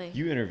 Absolutely.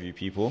 You interview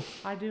people.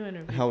 I do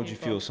interview How would you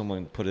feel if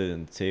someone put it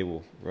in the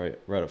table right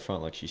up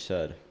front, like she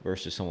said,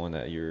 versus someone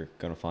that you're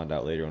going to find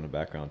out later on the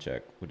background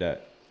check? Would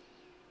that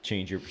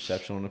change your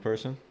perception on the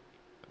person?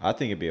 I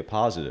think it'd be a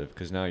positive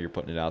because now you're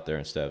putting it out there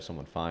instead of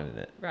someone finding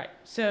it. Right.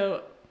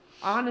 So,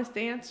 honest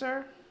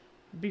answer,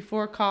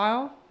 before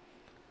Kyle,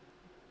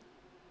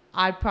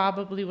 I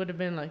probably would have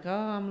been like, oh,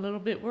 I'm a little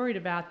bit worried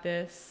about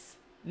this.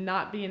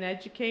 Not being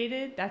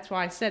educated. That's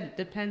why I said it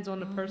depends on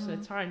the person.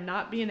 It's hard.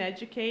 Not being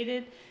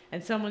educated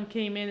and someone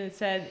came in and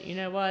said, you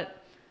know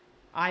what,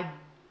 I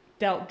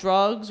dealt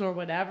drugs or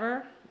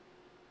whatever.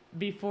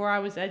 Before I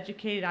was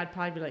educated, I'd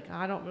probably be like,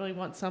 I don't really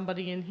want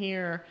somebody in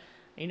here.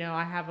 You know,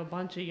 I have a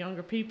bunch of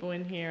younger people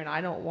in here and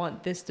I don't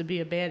want this to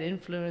be a bad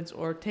influence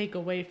or take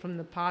away from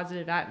the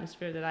positive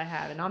atmosphere that I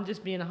have. And I'm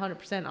just being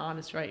 100%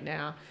 honest right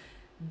now.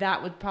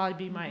 That would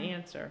probably be my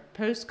answer.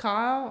 Post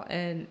Kyle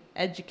and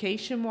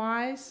education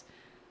wise,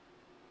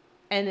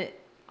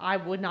 I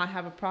would not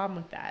have a problem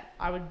with that.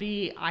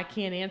 I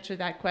can't answer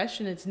that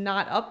question. It's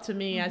not up to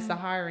me as the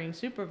hiring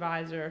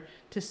supervisor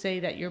to say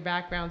that your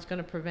background's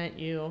going to prevent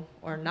you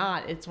or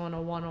not. It's on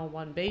a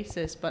one-on-one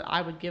basis, but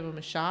I would give them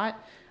a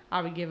shot.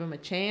 I would give them a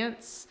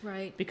chance.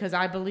 Right. Because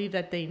I believe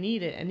that they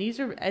need it. And these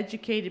are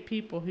educated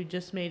people who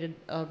just made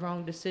a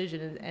wrong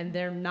decision. And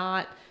they're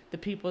not the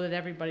people that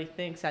everybody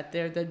thinks that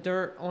they're the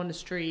dirt on the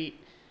street.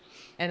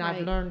 And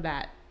I've learned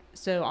that.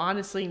 So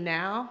honestly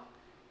now,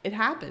 it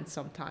happens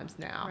sometimes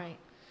now. Right.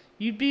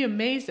 You'd be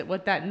amazed at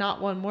what that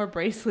Not One More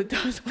bracelet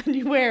does when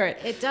you wear it.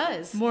 It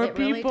does. More it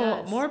really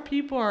does. More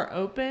people are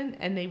open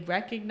and they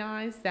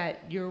recognize that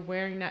you're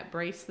wearing that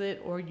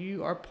bracelet or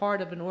you are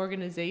part of an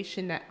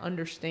organization that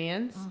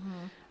understands.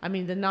 I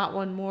mean, the Not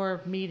One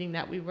More meeting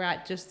that we were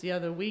at just the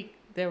other week,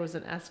 there was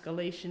an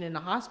escalation in the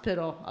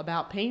hospital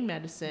about pain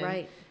medicine.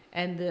 Right.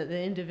 And the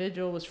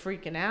individual was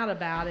freaking out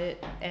about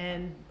it.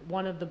 And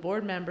one of the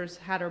board members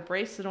had her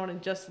bracelet on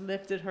and just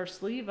lifted her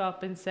sleeve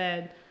up and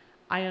said,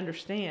 I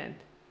understand.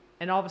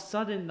 And all of a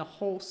sudden, the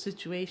whole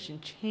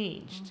situation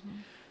changed.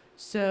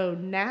 So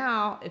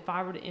now, if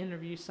I were to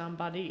interview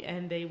somebody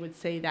and they would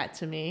say that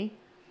to me,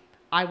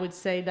 I would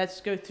say let's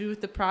go through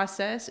with the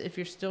process. If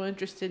you're still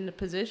interested in the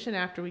position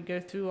after we go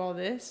through all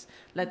this,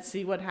 let's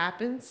see what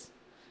happens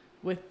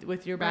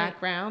with your Right.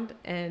 background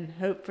and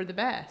hope for the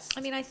best.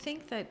 I mean, I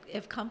think that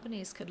if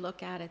companies could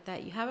look at it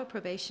that you have a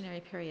probationary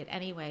period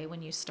anyway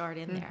when you start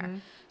in there.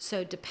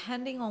 So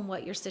depending on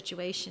what your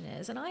situation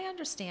is, and I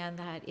understand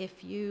that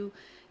if you,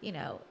 you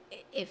know,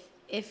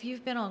 if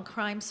you've been on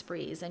crime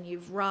sprees and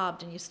you've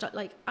robbed and you start,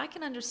 like, I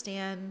can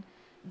understand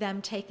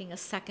them taking a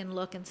second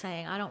look and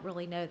saying, I don't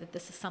really know that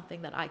this is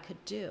something that I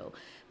could do.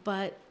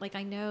 But like,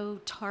 I know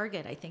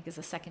Target, I think, is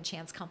a second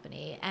chance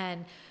company,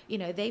 and you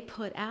know, they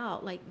put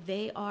out, like,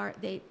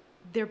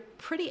 they're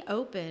pretty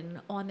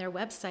open on their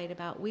website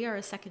about, we are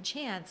a second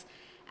chance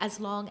as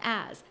long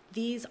as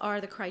these are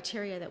the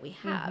criteria that we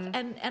have.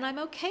 And I'm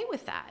okay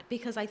with that,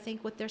 because I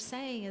think what they're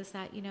saying is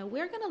that, you know,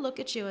 we're going to look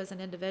at you as an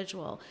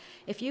individual.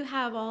 If you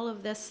have all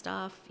of this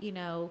stuff, you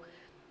know,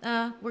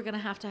 we're going to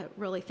have to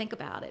really think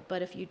about it.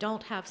 But if you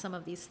don't have some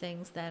of these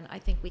things, then I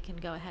think we can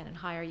go ahead and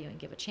hire you and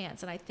give a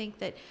chance. And I think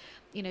that,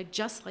 you know,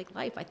 just like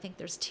life, I think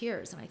there's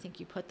tiers, and I think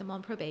you put them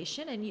on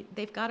probation, and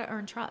they've got to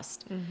earn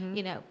trust.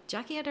 You know,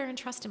 Jackie had to earn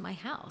trust in my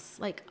house.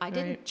 Like, I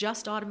didn't Right.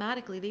 just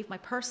automatically leave my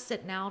purse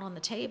sitting out on the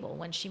table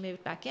when she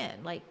moved back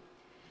in. Like,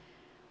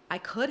 I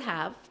could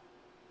have,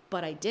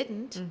 but I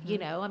didn't. You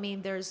know, I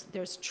mean,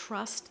 there's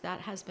trust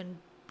that has been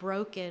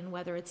broken,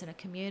 whether it's in a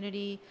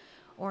community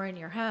or in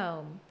your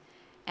home,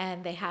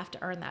 and they have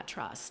to earn that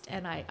trust.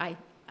 And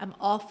I'm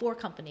all for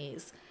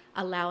companies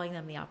allowing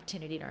them the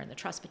opportunity to earn the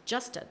trust, but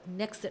just to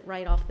nix it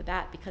right off the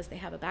bat because they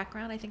have a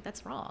background, I think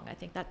that's wrong. I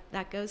think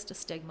that goes to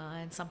stigma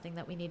and something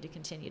that we need to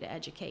continue to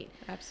educate.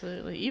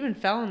 Absolutely. Even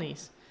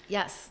felonies.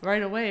 Yes.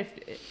 Right away,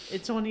 if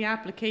it's on the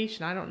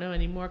application, I don't know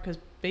anymore because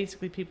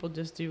basically people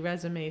just do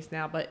resumes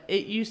now, but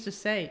it used to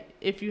say,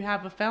 if you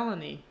have a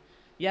felony,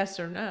 yes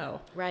or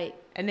no. Right.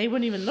 And they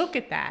wouldn't even look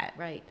at that.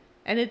 Right.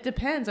 And it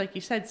depends. Like you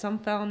said, some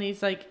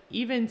felonies, like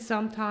even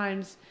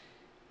sometimes,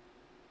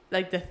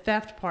 like the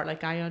theft part,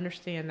 like I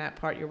understand that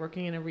part. You're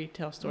working in a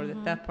retail store, the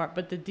theft part.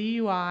 But the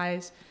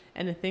DUIs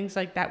and the things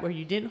like that where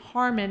you didn't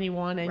harm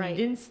anyone and Right. you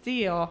didn't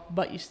steal,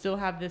 but you still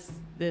have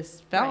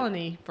this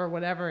felony for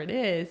whatever it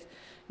is,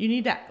 you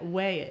need to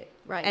weigh it.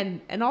 Right.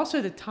 And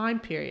also the time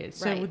period.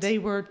 So Right. they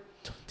were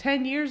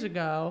 10 years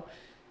ago,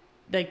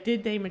 like,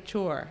 did they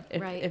mature?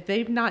 Right. If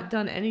they've not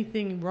done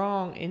anything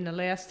wrong in the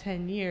last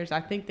 10 years, I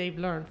think they've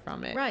learned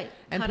from it. Right.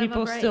 And Cut 'em a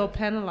people break. still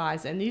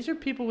penalize. And these are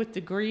people with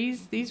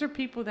degrees. These are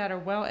people that are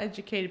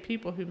well-educated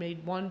people who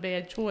made one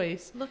bad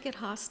choice. Look at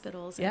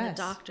hospitals and Yes.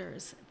 the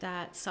doctors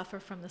that suffer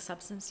from the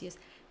substance use.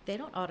 They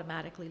don't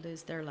automatically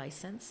lose their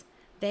license.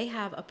 They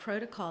have a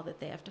protocol that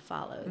they have to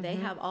follow. They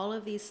have all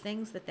of these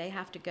things that they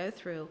have to go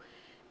through.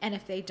 And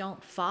if they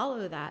don't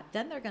follow that,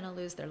 then they're going to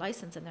lose their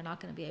license and they're not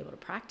going to be able to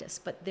practice.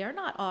 But they're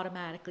not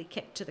automatically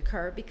kicked to the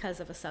curb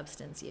because of a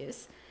substance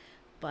use.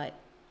 But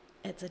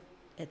it's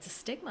a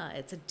stigma.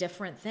 It's a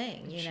different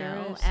thing, you Sure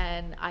know? is.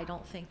 And I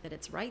don't think that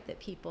it's right that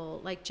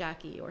people like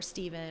Jackie or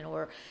Steven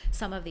or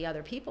some of the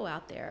other people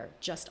out there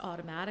just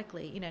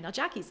automatically, you know, now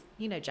Jackie's,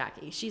 you know,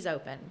 Jackie, she's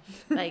open.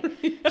 Like,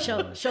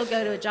 she'll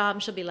go to a job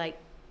and she'll be like,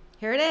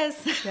 here it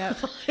is. Yep.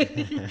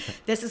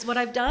 This is what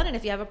I've done. And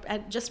if you have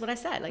and just what I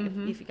said, like,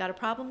 if you got a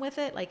problem with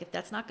it, like, if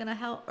that's not going to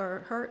help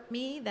or hurt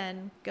me,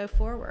 then go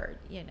forward,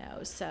 you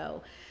know?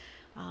 So,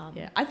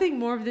 Yeah, I think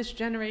more of this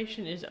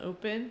generation is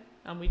open.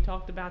 We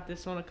talked about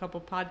this on a couple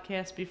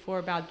podcasts before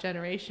about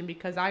generation,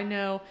 because I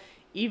know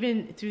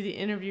even through the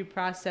interview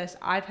process,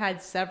 I've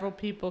had several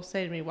people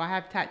say to me, well, I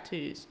have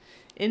tattoos.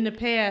 In the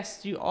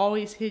past, you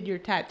always hid your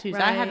tattoos.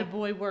 I had a Right.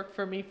 boy work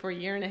for me for a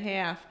year and a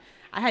half.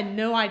 I had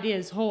no idea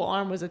his whole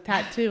arm was a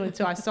tattoo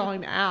until I saw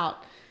him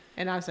out.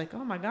 And I was like,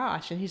 oh my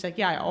gosh. And he's like,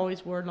 yeah, I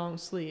always wore long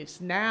sleeves.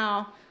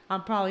 Now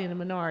I'm probably in a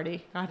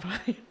minority. I'm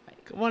probably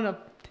like one of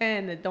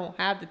 10 that don't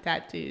have the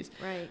tattoos.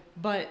 right.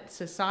 But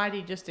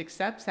society just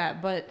accepts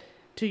that. But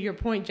to your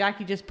point,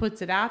 Jackie just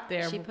puts it out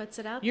there. She puts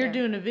it out You're there.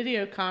 doing a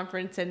video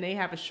conference and they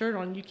have a shirt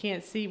on. You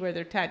can't see where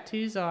their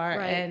tattoos are.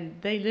 Right. And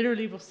they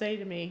literally will say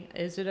to me,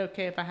 is it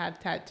okay if I have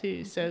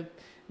tattoos? So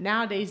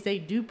nowadays they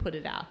do put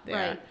it out there.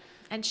 Right.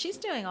 And she's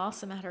doing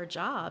awesome at her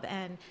job.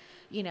 And,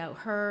 you know,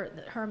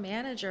 her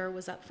manager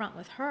was up front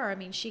with her. I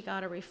mean, she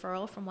got a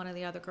referral from one of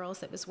the other girls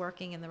that was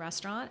working in the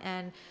restaurant.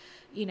 And,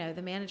 you know,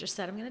 the manager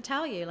said, I'm going to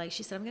tell you, like,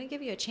 she said, I'm going to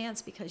give you a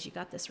chance because you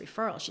got this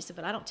referral. She said,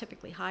 but I don't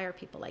typically hire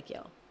people like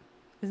you.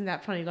 Isn't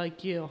that funny?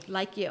 Like you.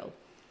 Like you.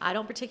 I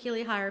don't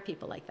particularly hire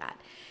people like that.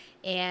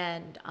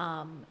 And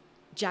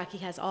Jackie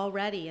has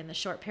already, in the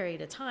short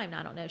period of time, now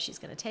I don't know if she's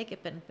going to take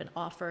it, been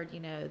offered, you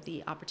know,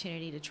 the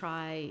opportunity to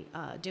try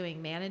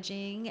doing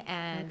managing,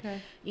 and,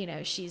 Okay. you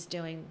know, she's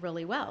doing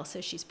really well.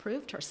 So she's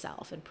proved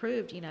herself and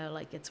proved, you know,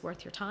 like, it's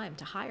worth your time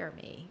to hire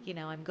me. You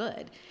know, I'm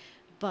good.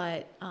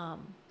 But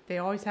They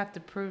always have to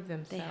prove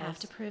themselves. they have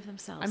to prove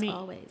themselves I mean,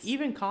 always.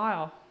 even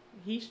Kyle,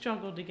 he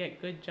struggled to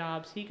get good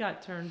jobs. He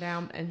got turned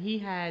down, and he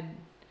had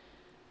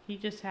He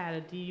just had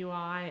a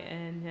DUI,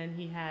 and then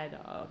he had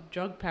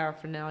drug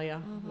paraphernalia,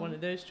 one of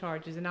those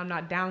charges. And I'm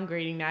not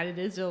downgrading that; it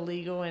is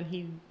illegal,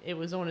 and it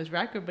was on his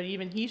record. But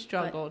even he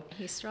struggled. But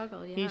he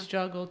struggled, yeah. He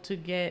struggled to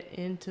get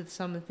into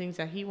some of the things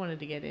that he wanted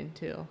to get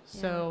into.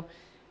 So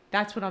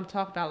that's what I'm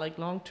talking about, like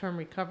long-term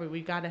recovery.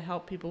 We got to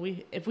help people.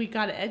 If we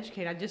got to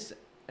educate, I just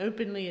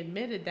openly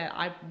admitted that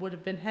I would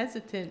have been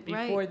hesitant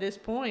before this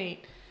point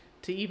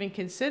to even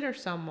consider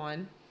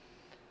someone.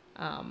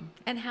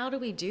 And how do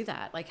we do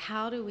that? Like,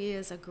 how do we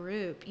as a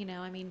group,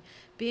 I mean,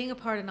 being a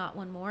part of Not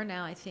One More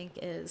now, I think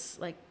is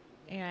like,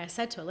 I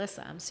said to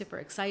Alyssa, I'm super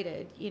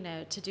excited,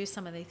 to do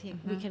some of the things.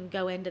 We can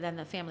go into then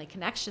the family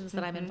connections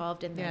that I'm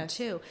involved in there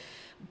too.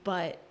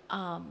 But,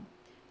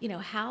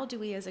 how do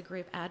we as a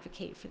group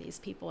advocate for these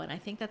people? And I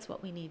think that's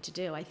what we need to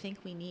do. I think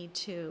we need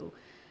to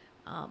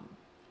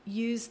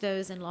use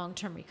those in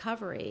long-term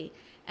recovery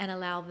and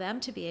allow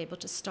them to be able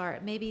to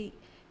start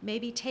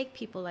maybe take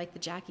people like the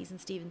Jackies and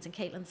Stevens and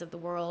Caitlins of the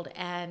world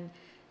and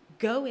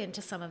go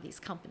into some of these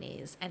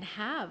companies and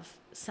have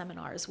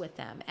seminars with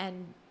them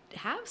and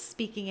have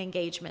speaking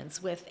engagements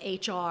with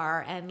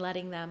HR and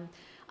letting them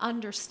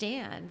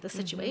understand the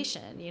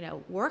situation,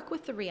 work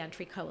with the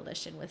Reentry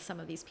Coalition with some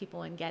of these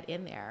people and get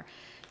in there.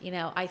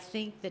 I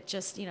think that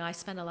just, I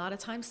spend a lot of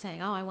time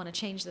saying, I want to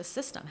change the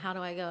system. How do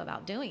I go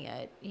about doing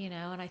it?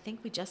 And I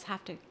think we just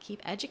have to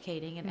keep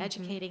educating and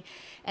educating.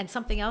 And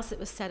something else that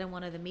was said in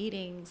one of the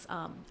meetings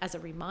as a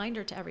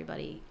reminder to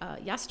everybody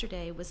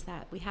yesterday was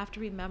that we have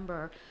to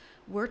remember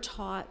we're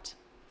taught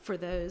for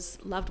those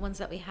loved ones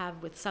that we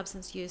have with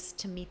substance use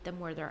to meet them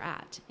where they're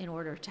at in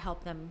order to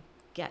help them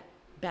get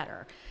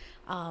better.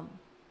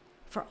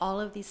 For all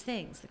of these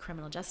things, the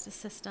criminal justice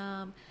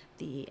system,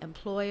 the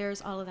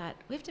employers, all of that,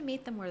 we have to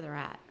meet them where they're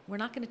at. We're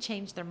not going to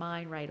change their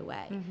mind right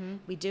away.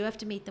 We do have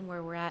to meet them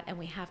where we're at, and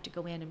we have to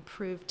go in and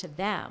prove to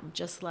them,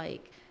 just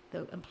like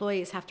the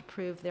employees have to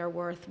prove their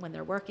worth when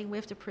they're working, we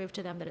have to prove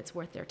to them that it's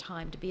worth their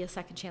time to be a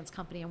second chance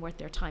company and worth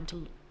their time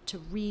to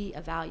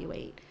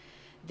reevaluate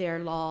their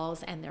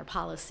laws and their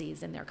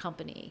policies in their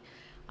company.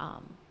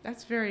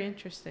 That's very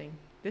interesting.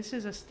 This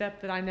is a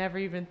step that I never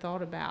even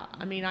thought about.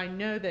 I mean, I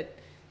know that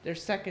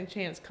there's second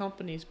chance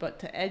companies, but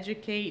to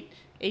educate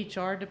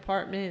HR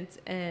departments,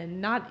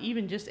 and not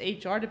even just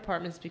HR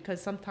departments,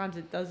 because sometimes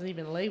it doesn't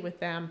even lay with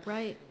them.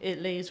 Right.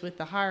 It lays with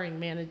the hiring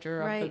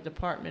manager of the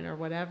department or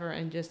whatever,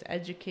 and just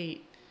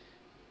educate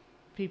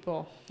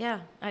people. Yeah,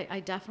 I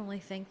definitely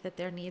think that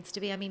there needs to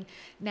be. I mean,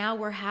 now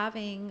we're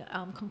having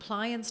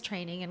compliance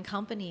training in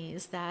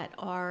companies that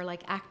are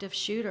like active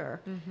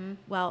shooter.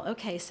 Well,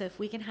 okay, so if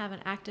we can have an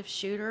active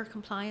shooter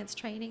compliance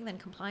training, then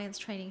compliance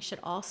training should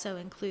also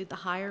include the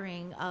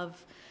hiring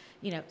of,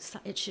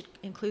 it should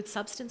include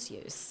substance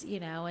use,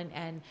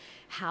 and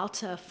how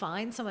to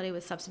find somebody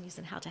with substance use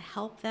and how to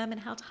help them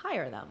and how to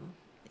hire them,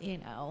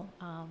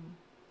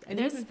 And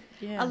there's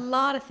a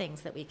lot of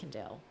things that we can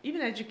do.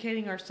 Even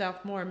educating ourselves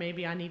more.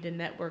 Maybe I need to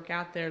network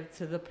out there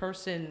to the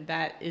person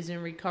that is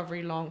in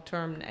recovery long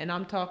term. And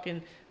I'm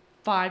talking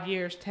 5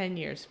 years, 10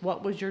 years.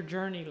 What was your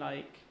journey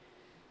like?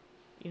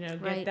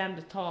 Get them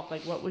to talk.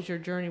 Like, what was your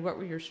journey? What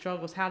were your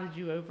struggles? How did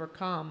you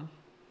overcome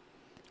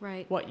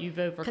what you've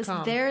overcome?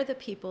 Because they're the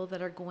people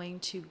that are going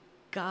to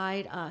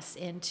guide us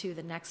into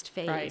the next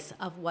phase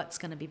of what's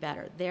going to be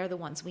better. They're the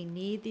ones. We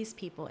need these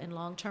people in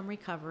long-term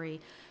recovery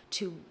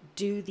to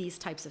do these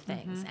types of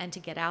things and to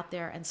get out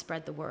there and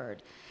spread the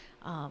word.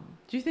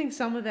 Do you think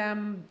some of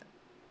them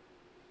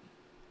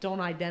don't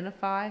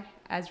identify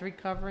as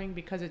recovering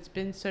because it's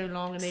been so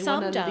long and they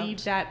want to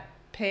leave that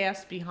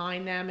past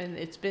behind them, and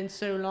it's been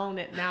so long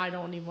that now I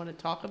don't even want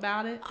to talk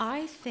about it?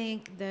 I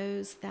think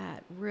those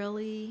that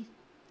really,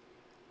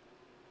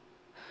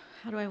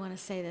 how do I want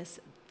to say this?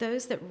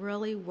 Those that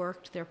really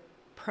worked their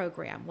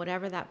program,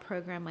 whatever that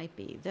program might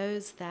be,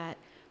 those that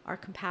are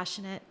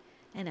compassionate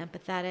and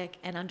empathetic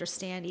and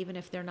understand, even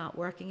if they're not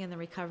working in the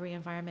recovery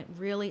environment,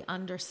 really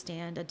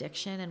understand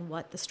addiction and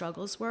what the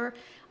struggles were,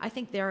 I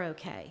think they're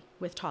okay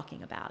with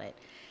talking about it.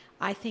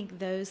 I think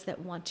those that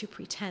want to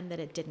pretend that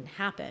it didn't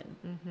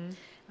happen,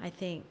 I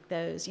think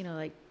those,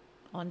 like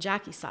on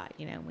Jackie's side,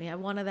 we have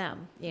one of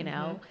them,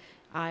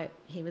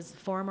 he was a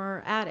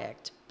former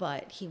addict,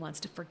 but he wants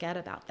to forget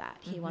about that.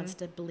 He wants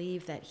to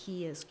believe that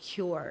he is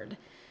cured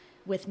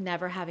with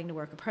never having to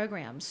work a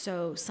program.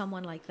 So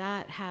someone like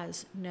that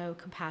has no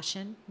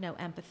compassion, no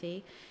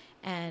empathy,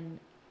 and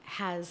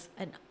has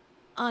an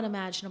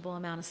unimaginable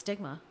amount of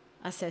stigma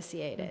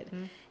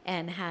associated,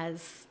 and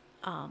has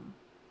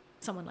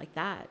someone like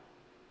that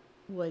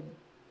would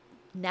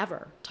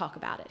never talk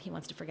about it. He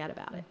wants to forget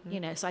about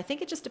it, So I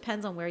think it just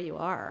depends on where you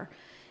are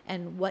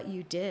and what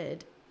you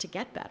did to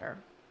get better,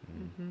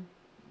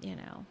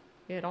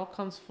 It all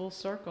comes full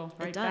circle,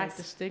 right back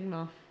to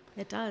stigma.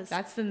 It does.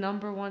 That's the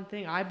number one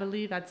thing. I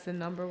believe that's the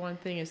number one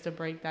thing, is to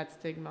break that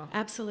stigma.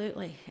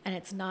 Absolutely. And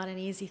it's not an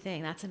easy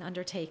thing. That's an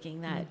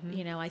undertaking that,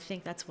 I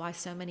think that's why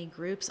so many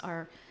groups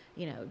are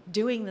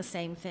doing the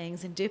same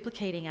things and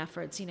duplicating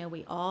efforts.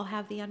 We all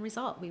have the end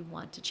result. We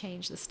want to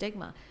change the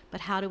stigma,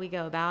 but how do we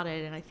go about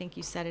it? And I think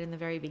you said it in the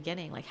very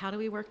beginning, like, how do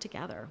we work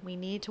together? We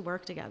need to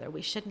work together.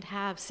 We shouldn't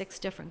have 6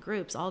 different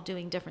groups all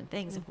doing different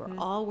things. If we're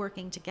all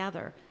working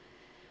together,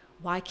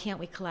 why can't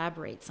we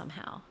collaborate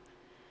somehow?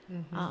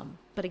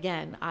 But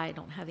again, I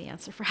don't have the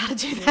answer for how to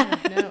do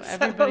that. No,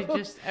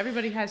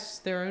 everybody has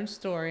their own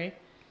story.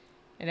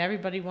 And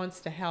everybody wants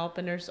to help,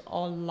 and there's a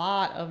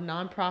lot of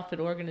nonprofit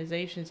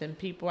organizations and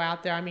people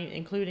out there,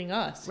 including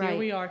us. Right. Here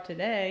we are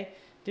today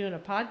doing a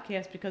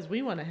podcast because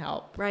we want to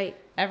help. Right.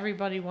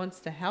 Everybody wants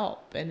to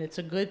help, and it's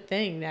a good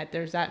thing that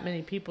there's that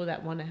many people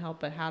that want to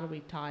help, but how do we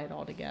tie it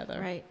all together?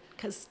 Right,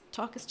 because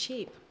talk is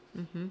cheap.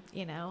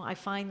 I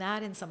find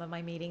that in some of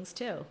my meetings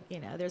too.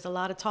 There's a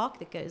lot of talk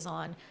that goes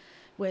on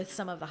with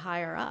some of the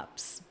higher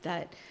ups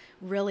that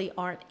really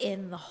aren't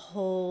in the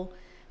whole.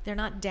 They're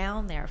not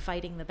down there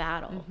fighting the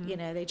battle.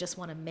 They just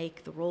want to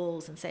make the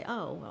rules and say,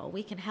 oh, well,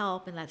 we can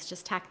help, and let's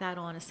just tack that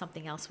on as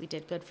something else we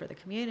did good for the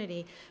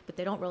community. But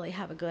they don't really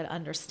have a good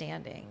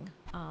understanding,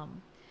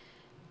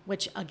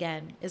 which,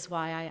 again, is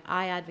why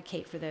I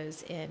advocate for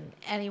those in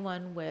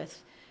anyone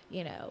with,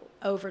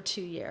 over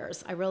 2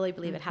 years. I really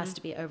believe it has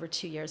to be over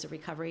 2 years of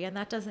recovery. And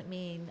that doesn't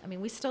mean,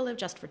 we still live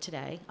just for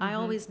today. I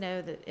always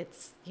know that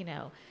it's,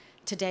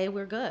 today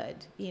we're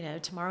good.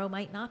 Tomorrow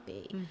might not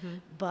be.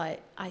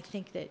 But I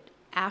think that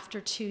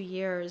after 2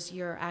 years,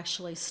 you're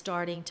actually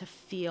starting to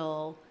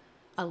feel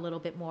a little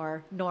bit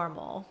more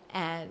normal.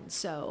 And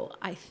so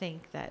I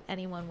think that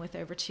anyone with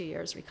over 2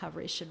 years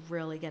recovery should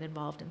really get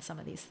involved in some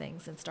of these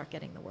things and start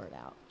getting the word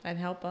out. And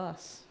help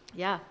us.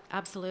 Yeah,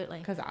 absolutely.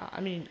 Because,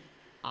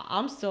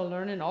 I'm still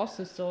learning,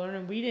 Austin's still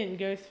learning. We didn't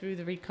go through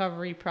the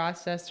recovery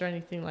process or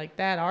anything like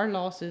that. Our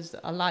loss is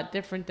a lot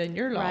different than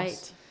your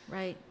loss.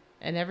 Right.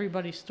 And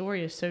everybody's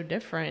story is so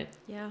different.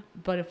 Yeah.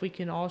 But if we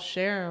can all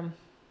share them,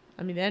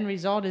 the end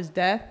result is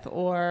death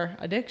or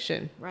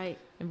addiction. Right.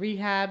 And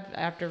rehab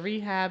after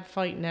rehab,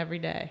 fighting every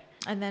day.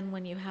 And then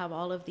when you have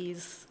all of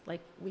these,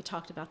 like we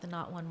talked about the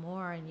Not One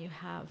More, and you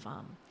have,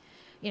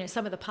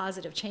 some of the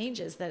positive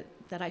changes that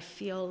I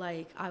feel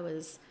like I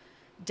was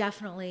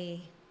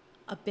definitely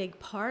a big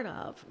part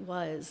of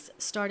was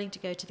starting to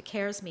go to the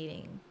CARES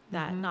meeting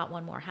that Not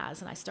One More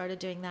has. And I started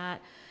doing that.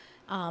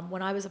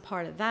 When I was a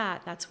part of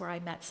that, that's where I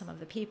met some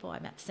of the people. I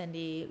met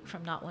Cindy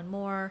from Not One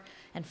More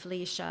and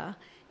Felicia.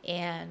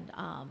 And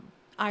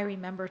I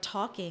remember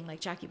talking, like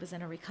Jackie was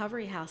in a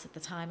recovery house at the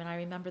time, and I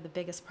remember the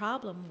biggest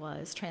problem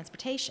was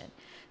transportation.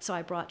 So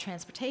I brought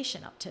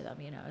transportation up to them.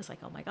 I was like,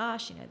 oh my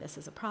gosh, this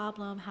is a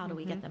problem. How do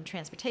we get them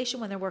transportation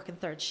when they're working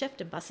third shift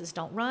and buses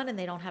don't run and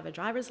they don't have a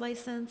driver's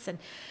license? And,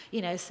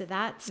 so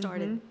that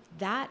started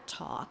that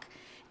talk.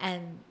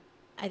 And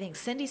I think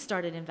Cindy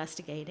started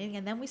investigating,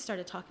 and then we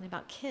started talking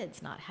about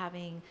kids not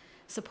having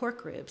support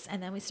groups,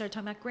 and then we started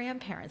talking about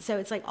grandparents. So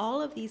it's like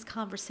all of these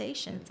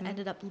conversations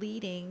ended up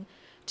leading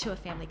to a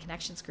family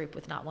connections group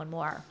with Not One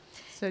More.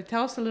 So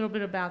tell us a little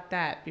bit about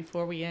that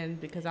before we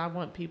end, because I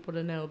want people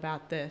to know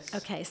about this.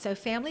 Okay, so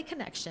Family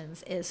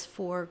Connections is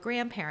for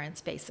grandparents,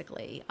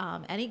 basically.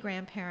 Any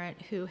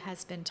grandparent who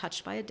has been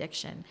touched by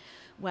addiction,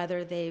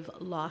 whether they've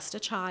lost a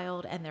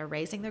child and they're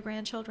raising their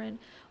grandchildren,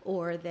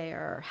 or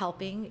they're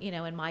helping,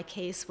 in my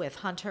case with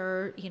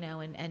Hunter,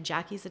 and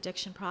Jackie's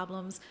addiction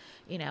problems,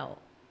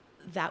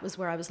 that was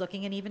where I was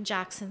looking. And even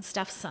Jackson,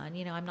 Steph's son,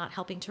 I'm not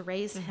helping to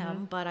raise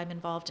him, but I'm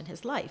involved in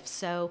his life.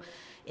 So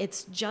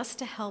it's just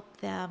to help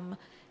them.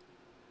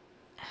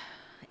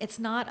 It's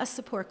not a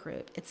support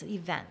group. It's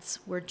events.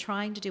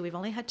 We've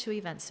only had 2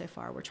 events so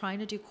far. We're trying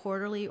to do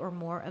quarterly or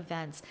more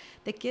events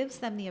that gives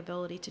them the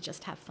ability to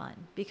just have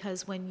fun.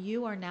 Because when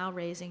you are now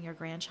raising your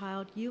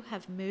grandchild, you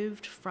have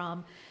moved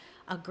from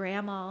a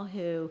grandma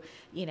who,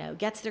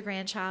 gets their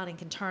grandchild and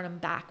can turn them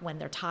back when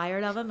they're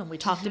tired of them. And we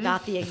talked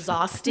about the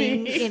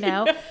exhausting,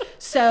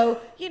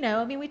 So,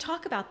 we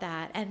talk about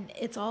that. And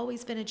it's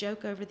always been a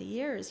joke over the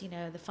years,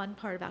 the fun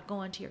part about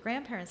going to your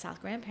grandparents' house.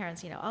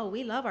 Grandparents, oh,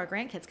 we love our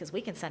grandkids because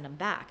we can send them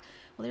back.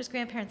 Well, there's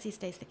grandparents these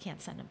days that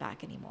can't send them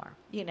back anymore.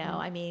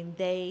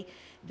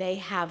 They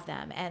have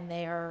them, and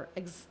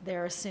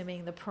they're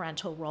assuming the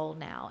parental role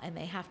now, and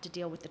they have to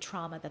deal with the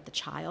trauma that the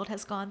child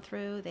has gone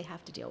through. They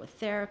have to deal with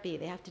therapy.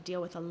 They have to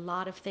deal with a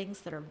lot of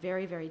things that are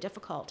very, very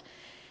difficult.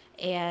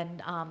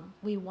 And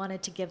we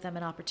wanted to give them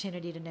an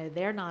opportunity to know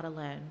they're not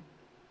alone.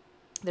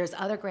 There's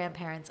other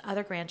grandparents,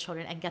 other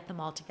grandchildren, and get them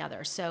all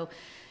together. So,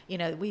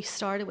 we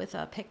started with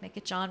a picnic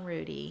at John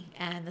Rudy,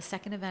 and the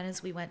second event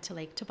is we went to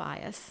Lake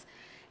Tobias,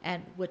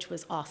 and which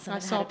was awesome. I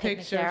and saw had a picnic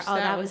pictures. there. Oh,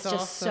 that was just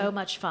awesome. so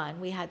much fun.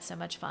 We had so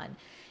much fun.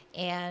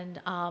 And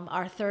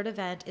our third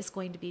event is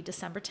going to be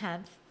December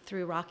 10th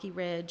through Rocky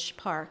Ridge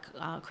Park,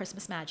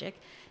 Christmas Magic.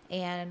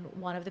 And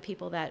one of the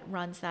people that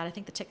runs that, I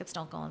think the tickets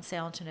don't go on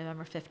sale until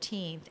November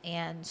 15th.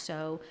 And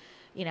so,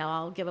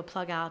 I'll give a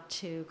plug out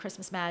to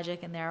Christmas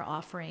Magic, and they're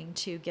offering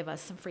to give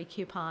us some free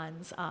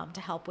coupons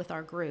to help with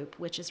our group,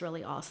 which is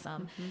really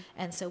awesome.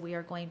 And so we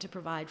are going to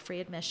provide free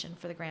admission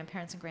for the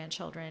grandparents and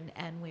grandchildren,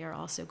 and we are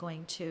also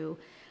going to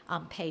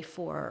pay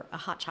for a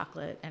hot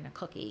chocolate and a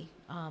cookie.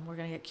 We're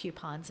going to get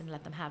coupons and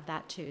let them have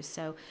that too.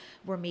 So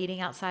we're meeting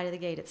outside of the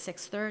gate at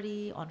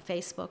 6:30 on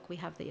Facebook. We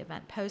have the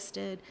event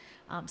posted.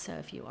 So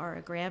if you are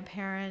a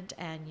grandparent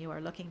and you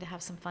are looking to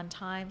have some fun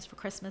times for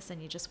Christmas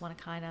and you just want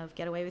to kind of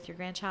get away with your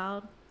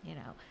grandchild,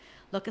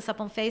 look us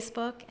up on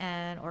Facebook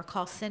or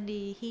call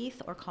Cindy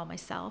Heath or call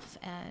myself,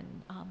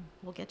 and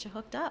we'll get you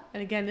hooked up.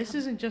 And again, this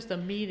isn't just a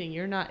meeting.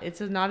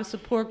 It's not a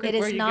support group It is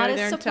where you not go a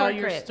there and tell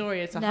your support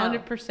story. It's group.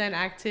 100%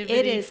 activity,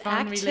 It is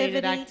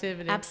fun-related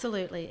activity.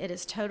 Absolutely. It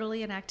is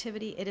totally an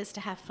activity. It is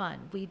to have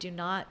fun. We do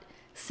not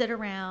sit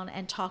around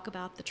and talk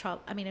about the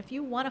trouble. I mean, if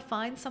you want to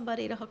find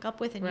somebody to hook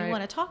up with and you Right.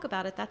 want to talk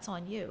about it, that's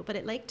on you. But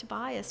at Lake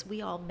Tobias,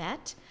 we all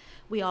met.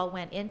 We all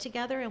went in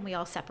together and we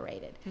all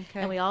separated. Okay.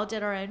 And we all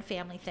did our own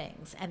family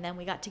things. And then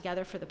we got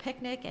together for the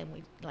picnic and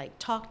we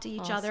talked to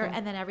each other, Awesome.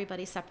 and then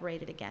everybody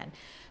separated again.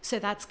 So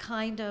that's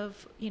kind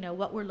of,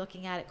 what we're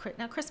looking at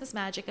now. Christmas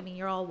Magic, I mean,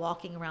 you're all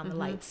walking around the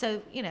lights.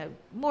 So,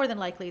 more than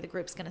likely the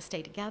group's going to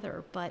stay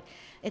together, but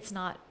it's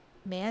not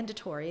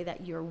mandatory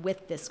that you're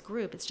with this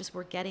group. It's just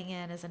we're getting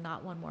in as a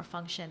Not One More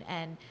function,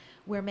 and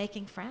we're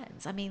making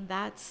friends. I mean,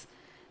 that's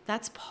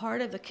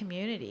part of the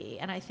community,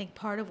 and I think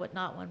part of what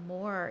Not One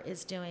More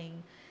is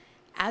doing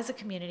as a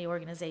community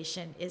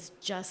organization is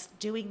just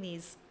doing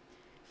these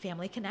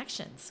family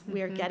connections.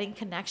 We are getting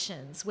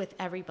connections with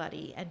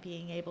everybody and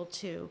being able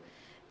to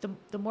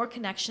the more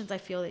connections I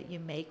feel that you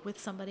make with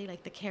somebody,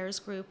 like the CARES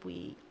group,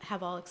 we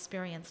have all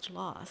experienced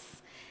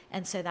loss.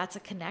 And so that's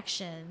a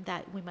connection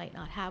that we might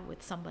not have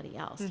with somebody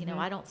else.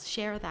 I don't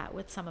share that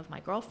with some of my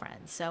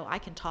girlfriends. So I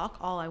can talk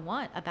all I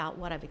want about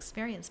what I've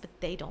experienced,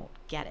 but they don't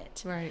get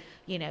it. Right.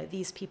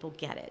 These people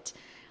get it.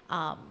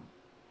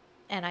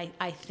 And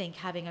I think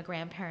having a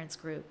grandparents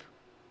group,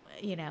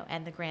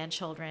 and the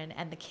grandchildren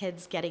and the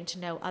kids getting to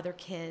know other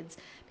kids,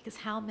 because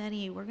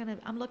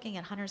I'm looking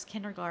at Hunter's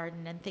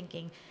kindergarten and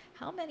thinking,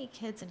 how many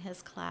kids in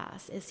his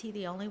class? Is he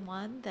the only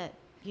one that,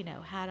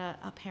 had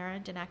a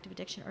parent in active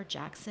addiction? Or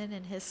Jackson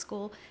in his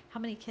school? How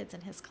many kids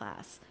in his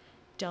class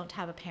don't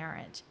have a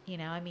parent?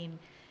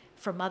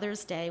 For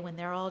Mother's Day, when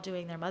they're all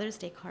doing their Mother's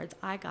Day cards,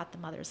 I got the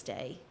Mother's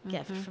Day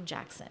gift from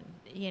Jackson,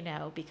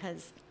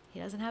 because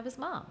he doesn't have his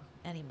mom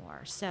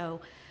anymore.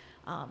 So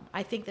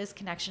I think those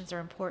connections are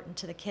important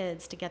to the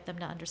kids to get them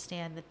to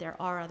understand that there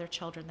are other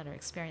children that are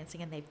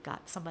experiencing, and they've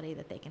got somebody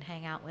that they can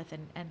hang out with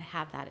and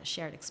have that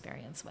shared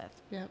experience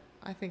with. Yep.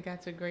 I think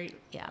that's a great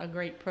Yeah.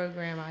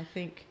 program. I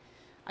think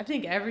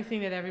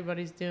everything that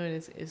everybody's doing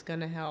is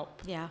going to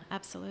help. Yeah,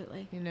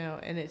 absolutely.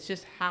 And it's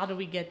just, how do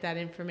we get that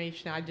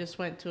information? I just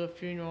went to a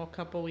funeral a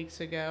couple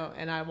weeks ago,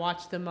 and I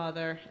watched the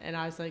mother, and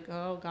I was like,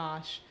 oh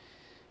gosh,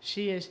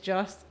 she is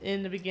just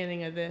in the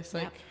beginning of this.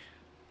 Yep.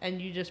 And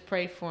you just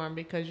pray for them,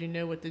 because you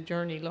know what the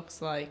journey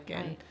looks like.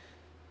 And Right.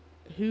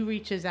 who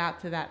reaches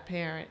out to that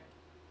parent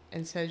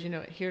and says,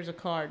 here's a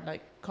card,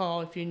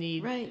 call if you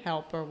need Right.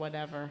 help or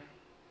whatever.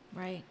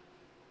 Right.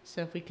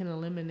 So if we can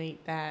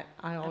eliminate that,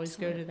 I always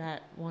go Absolutely. to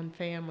that one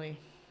family,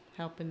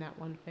 helping that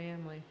one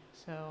family.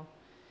 So,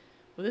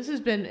 well, this has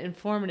been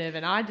informative,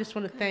 and I just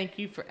want to thank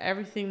you for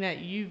everything that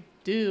you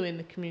do in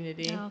the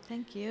community. Oh,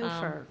 thank you for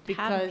having me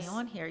because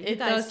on here. You it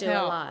guys does do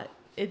help. a lot.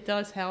 It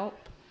does help.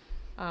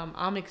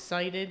 I'm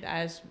excited,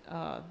 as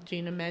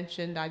Gina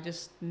mentioned. I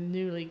just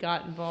newly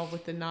got involved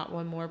with the Not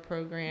One More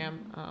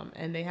program,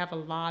 and they have a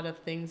lot of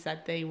things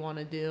that they want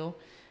to do.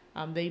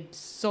 They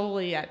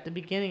solely, at the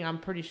beginning, I'm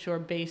pretty sure,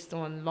 based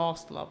on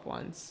lost loved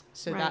ones.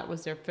 So Right. that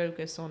was their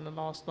focus, on the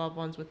lost loved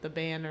ones with the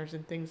banners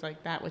and things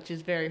like that, which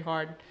is very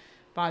hard,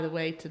 by the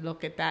way, to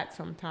look at that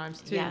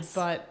sometimes too. Yes.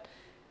 But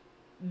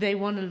they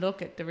want to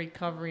look at the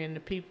recovery and the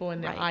people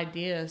and the Right.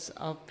 ideas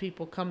of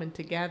people coming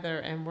together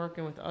and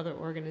working with other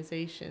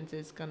organizations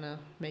is going to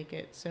make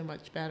it so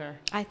much better.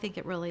 I think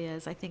it really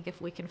is. I think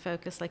if we can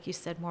focus, like you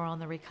said, more on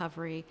the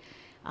recovery,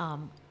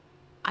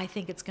 I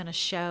think it's going to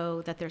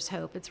show that there's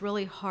hope. It's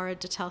really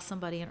hard to tell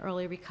somebody in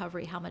early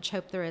recovery how much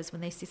hope there is when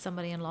they see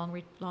somebody in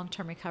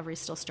long-term recovery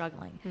still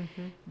struggling.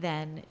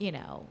 Then,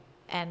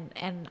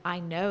 and I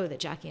know that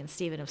Jackie and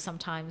Stephen have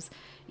sometimes,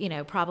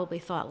 probably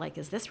thought, like,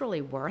 is this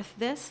really worth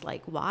this?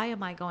 Like, why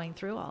am I going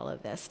through all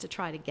of this to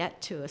try to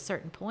get to a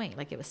certain point?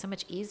 Like, it was so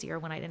much easier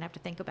when I didn't have to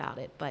think about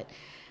it. But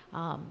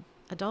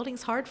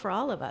adulting's hard for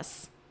all of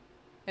us.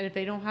 And if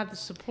they don't have the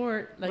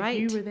support, like Right.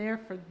 you were there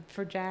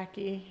for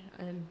Jackie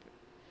and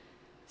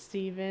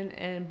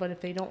Stephen, but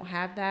if they don't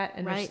have that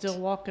and they're Right. still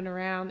walking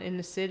around in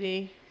the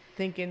city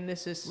thinking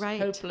this is Right.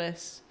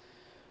 hopeless,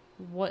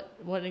 what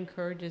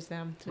encourages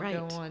them to Right.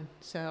 go on?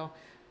 So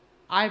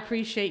I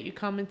appreciate you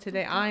coming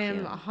today. Thank I am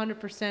you.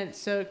 100%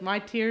 soaked. My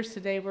tears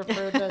today were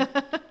for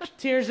the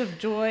tears of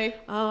joy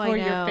Oh, for I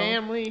your know.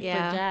 family,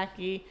 Yeah. for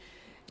Jackie.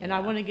 And I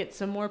Yeah. want to get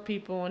some more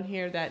people on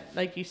here that,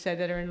 like you said,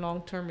 that are in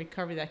long-term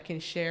recovery that can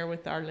share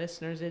with our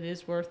listeners. It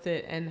is worth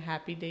it, and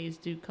happy days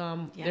do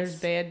come. Yes. There's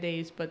bad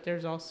days, but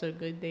there's also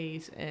good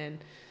days.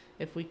 And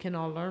if we can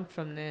all learn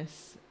from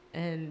this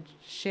and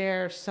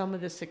share some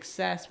of the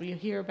success, we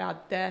hear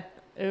about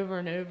death over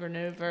and over and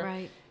over.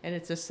 Right. And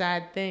it's a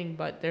sad thing,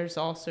 but there's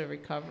also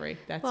recovery.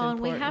 That's Well,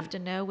 important. and we have to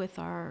know with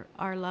our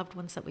loved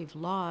ones that we've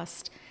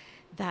lost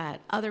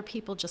that other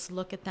people just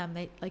look at them.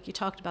 They, like you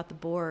talked about the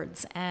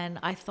boards, and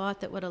I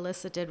thought that what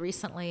Alyssa did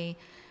recently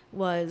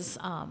was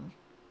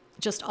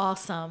just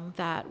awesome,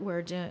 that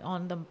we're doing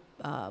on the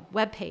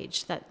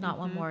webpage that Not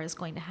One More is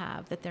going to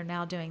have, that they're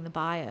now doing the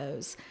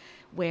bios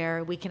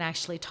where we can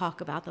actually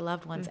talk about the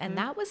loved ones. And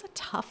that was a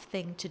tough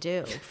thing to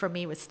do for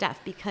me with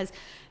Steph, because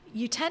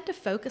you tend to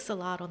focus a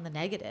lot on the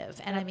negative.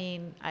 And I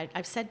mean,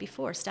 I've said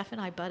before, Steph and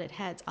I butted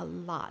heads a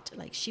lot.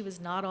 Like, she was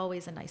not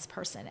always a nice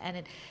person.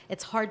 And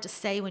it's hard to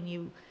say when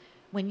you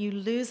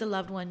lose a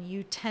loved one,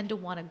 you tend to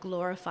want to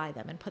glorify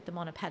them and put them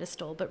on a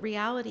pedestal. But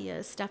reality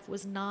is, Steph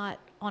was not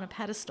on a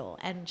pedestal.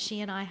 And she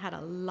and I had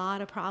a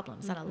lot of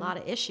problems and a lot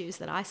of issues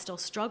that I still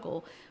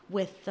struggle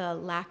with, the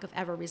lack of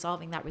ever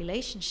resolving that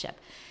relationship.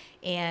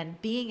 And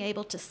being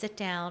able to sit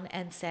down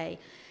and say,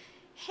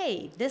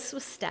 hey, this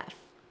was Steph,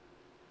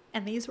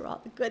 and these were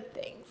all the good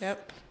things.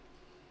 Yep.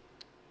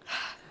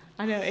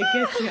 I know, it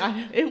gets me.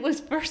 It was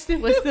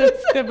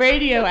the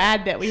radio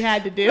ad that we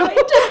had to do.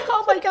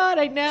 Oh my God,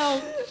 I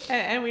know.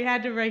 And we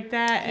had to write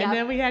that. And Yep.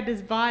 then we had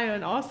this bio,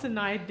 and Austin and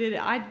I did it.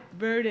 I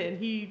wrote it,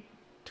 and he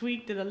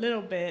tweaked it a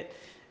little bit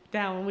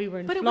down when we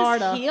were in But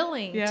Florida. it was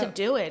healing Yeah. to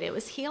do it. It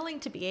was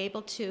healing to be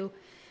able to,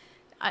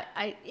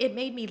 it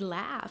made me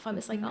laugh. I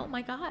was like, oh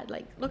my God,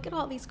 like, look at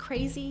all these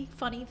crazy,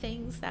 funny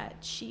things that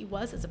she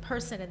was as a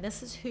person, and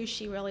this is who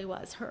she really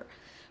was.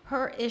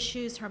 Her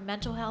issues, her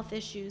mental health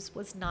issues,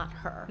 was not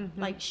her.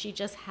 Like, she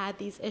just had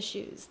these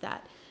issues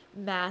that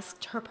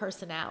masked her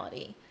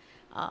personality.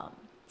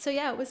 So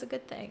yeah, it was a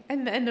good thing.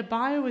 And the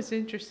bio was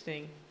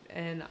interesting,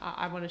 and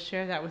I want to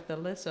share that with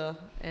Alyssa.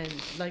 And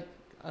like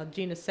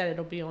Gina said,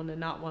 it'll be on the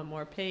Not One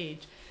More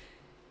page.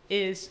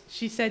 Is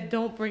she said,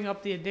 don't bring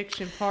up the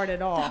addiction part at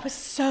all. That was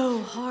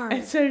so hard.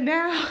 And so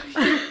now,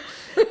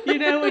 you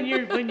know, when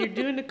you're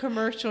doing the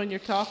commercial and you're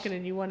talking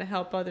and you want to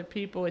help other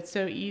people, it's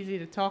so easy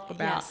to talk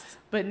about. Yes.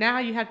 But now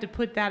you have to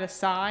put that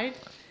aside.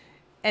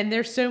 And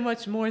there's so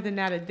much more than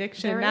that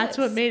addiction. There That's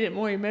is. what made it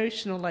more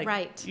emotional. Like,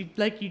 Right.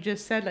 Like you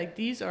just said, like,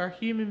 these are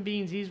human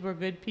beings. These were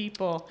good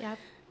people Yep.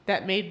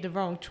 that made the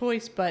wrong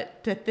choice.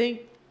 But to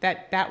think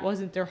that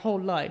wasn't their whole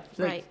life.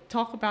 Like, Right.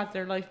 talk about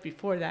their life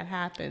before that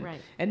happened. Right.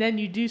 And then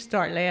you do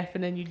start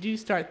laughing, and you do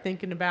start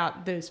thinking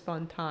about those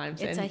fun times.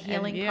 It's a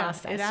healing yeah,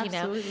 process, it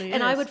absolutely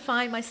And I is. would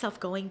find myself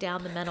going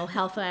down the mental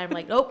health, and I'm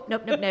like, nope,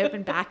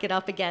 and back it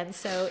up again.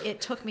 So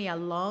it took me a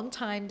long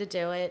time to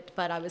do it,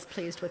 but I was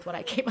pleased with what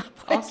I came up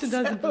with. Austin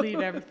doesn't believe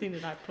everything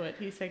that I put.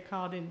 He said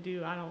Kyle didn't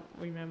do. I don't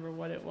remember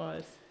what it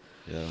was.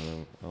 Yeah,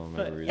 I don't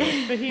But, remember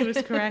either. but he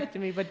was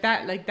correcting me. But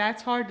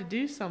that's hard to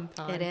do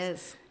sometimes. It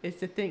is. Is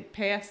to think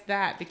past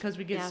that, because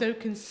we get Yeah. so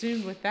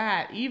consumed with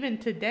that. Even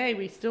today,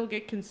 we still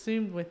get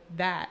consumed with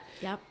that.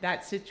 Yep.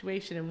 That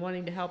situation and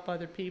wanting to help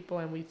other people,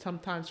 and we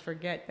sometimes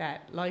forget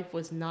that life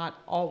was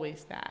not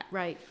always that.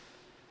 Right.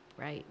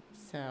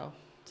 So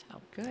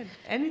So good.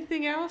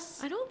 Anything else?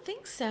 I don't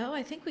think so.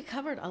 I think we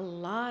covered a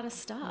lot of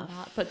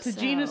stuff. But to So-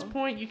 Gina's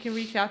point, you can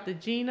reach out to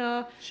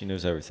Gina. She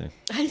knows everything.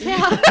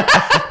 yeah.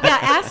 Yeah.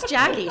 Ask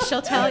Jackie.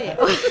 She'll tell you.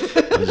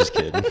 I'm just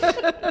kidding.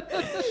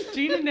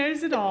 Gina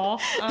knows it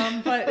all.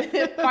 But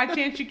if by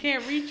chance you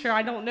can't reach her,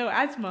 I don't know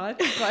as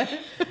much,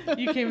 but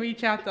you can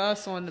reach out to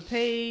us on the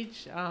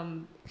page.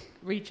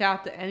 Reach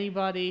out to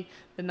anybody.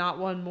 The Not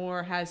One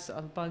More has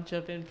a bunch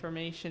of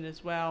information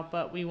as well,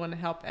 but we want to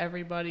help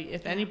everybody.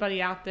 If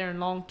anybody out there in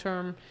long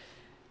term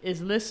is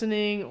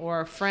listening,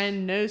 or a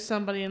friend knows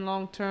somebody in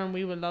long term,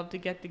 we would love to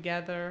get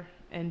together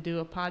and do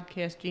a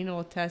podcast. Gina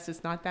will attest,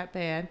 it's not that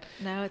bad.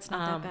 No, it's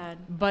not that bad.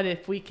 But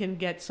if we can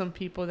get some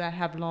people that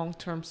have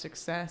long-term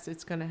success,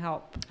 it's going to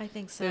help I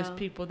think so. those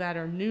people that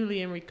are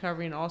newly in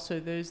recovery, and also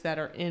those that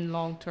are in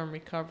long-term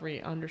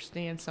recovery,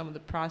 understand some of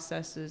the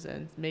processes,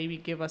 and maybe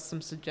give us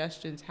some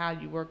suggestions how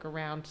you work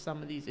around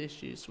some of these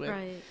issues with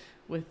Right.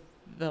 with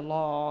the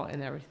law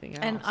and everything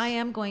else. And I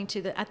am going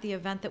to, at the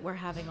event that we're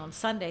having on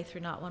Sunday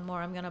through Not One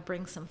More, I'm going to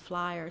bring some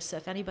flyers. So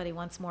if anybody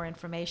wants more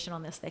information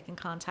on this, they can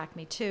contact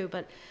me too.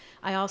 But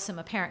I also am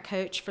a parent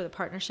coach for the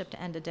Partnership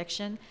to End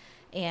Addiction.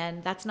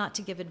 And that's not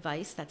to give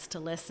advice, that's to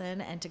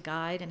listen and to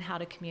guide and how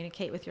to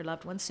communicate with your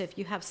loved ones. So if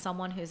you have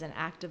someone who's in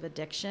active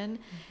addiction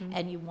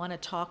and you want to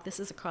talk, this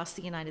is across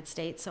the United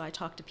States. So I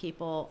talk to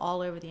people all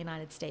over the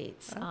United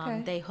States.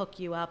 Okay. They hook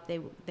you up,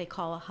 they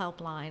call a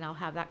helpline. I'll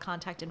have that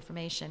contact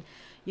information.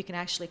 You can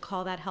actually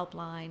call that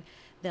helpline.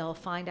 They'll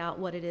find out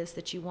what it is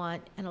that you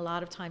want. And a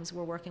lot of times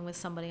we're working with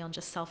somebody on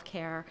just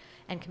self-care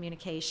and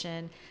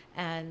communication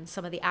and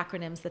some of the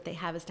acronyms that they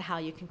have as to how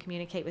you can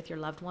communicate with your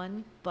loved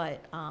one.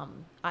 But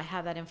I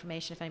have that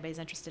information if anybody's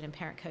interested in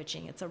parent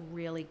coaching. It's a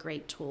really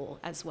great tool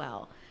as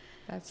well.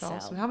 That's So-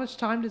 awesome. How much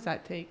time does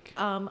that take?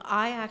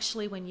 I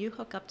actually, when you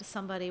hook up to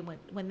somebody,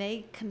 when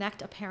they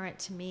connect a parent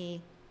to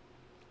me,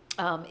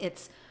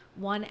 it's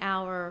 1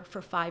 hour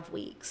for 5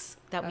 weeks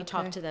that we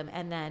talk Okay. to them.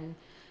 And then,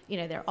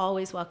 they're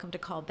always welcome to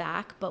call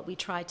back, but we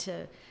try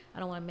to, I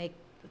don't want to make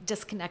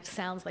disconnect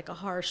sounds like a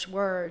harsh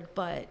word,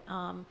 but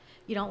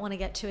you don't want to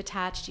get too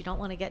attached. You don't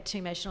want to get too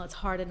emotional. It's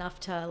hard enough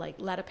to like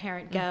let a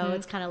parent go.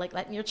 It's kind of like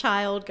letting your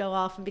child go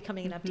off and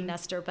becoming an empty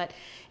nester. But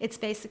it's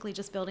basically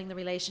just building the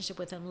relationship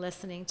with them,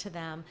 listening to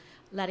them,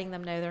 letting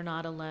them know they're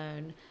not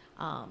alone,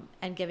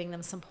 and giving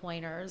them some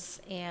pointers.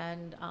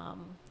 And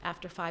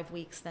after 5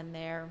 weeks, then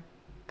they're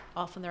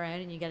off on their own,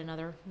 and you get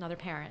another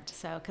parent.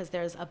 So because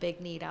there's a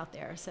big need out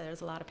there, so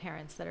there's a lot of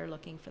parents that are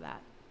looking for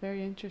that.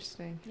 Very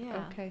interesting.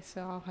 Yeah. Okay,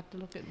 so I'll have to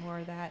look at more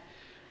of that.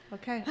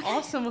 Okay,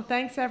 awesome. Well,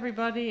 thanks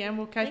everybody, and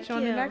we'll catch Thank you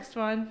on the you. next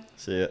one.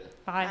 See ya.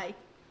 Bye. Bye.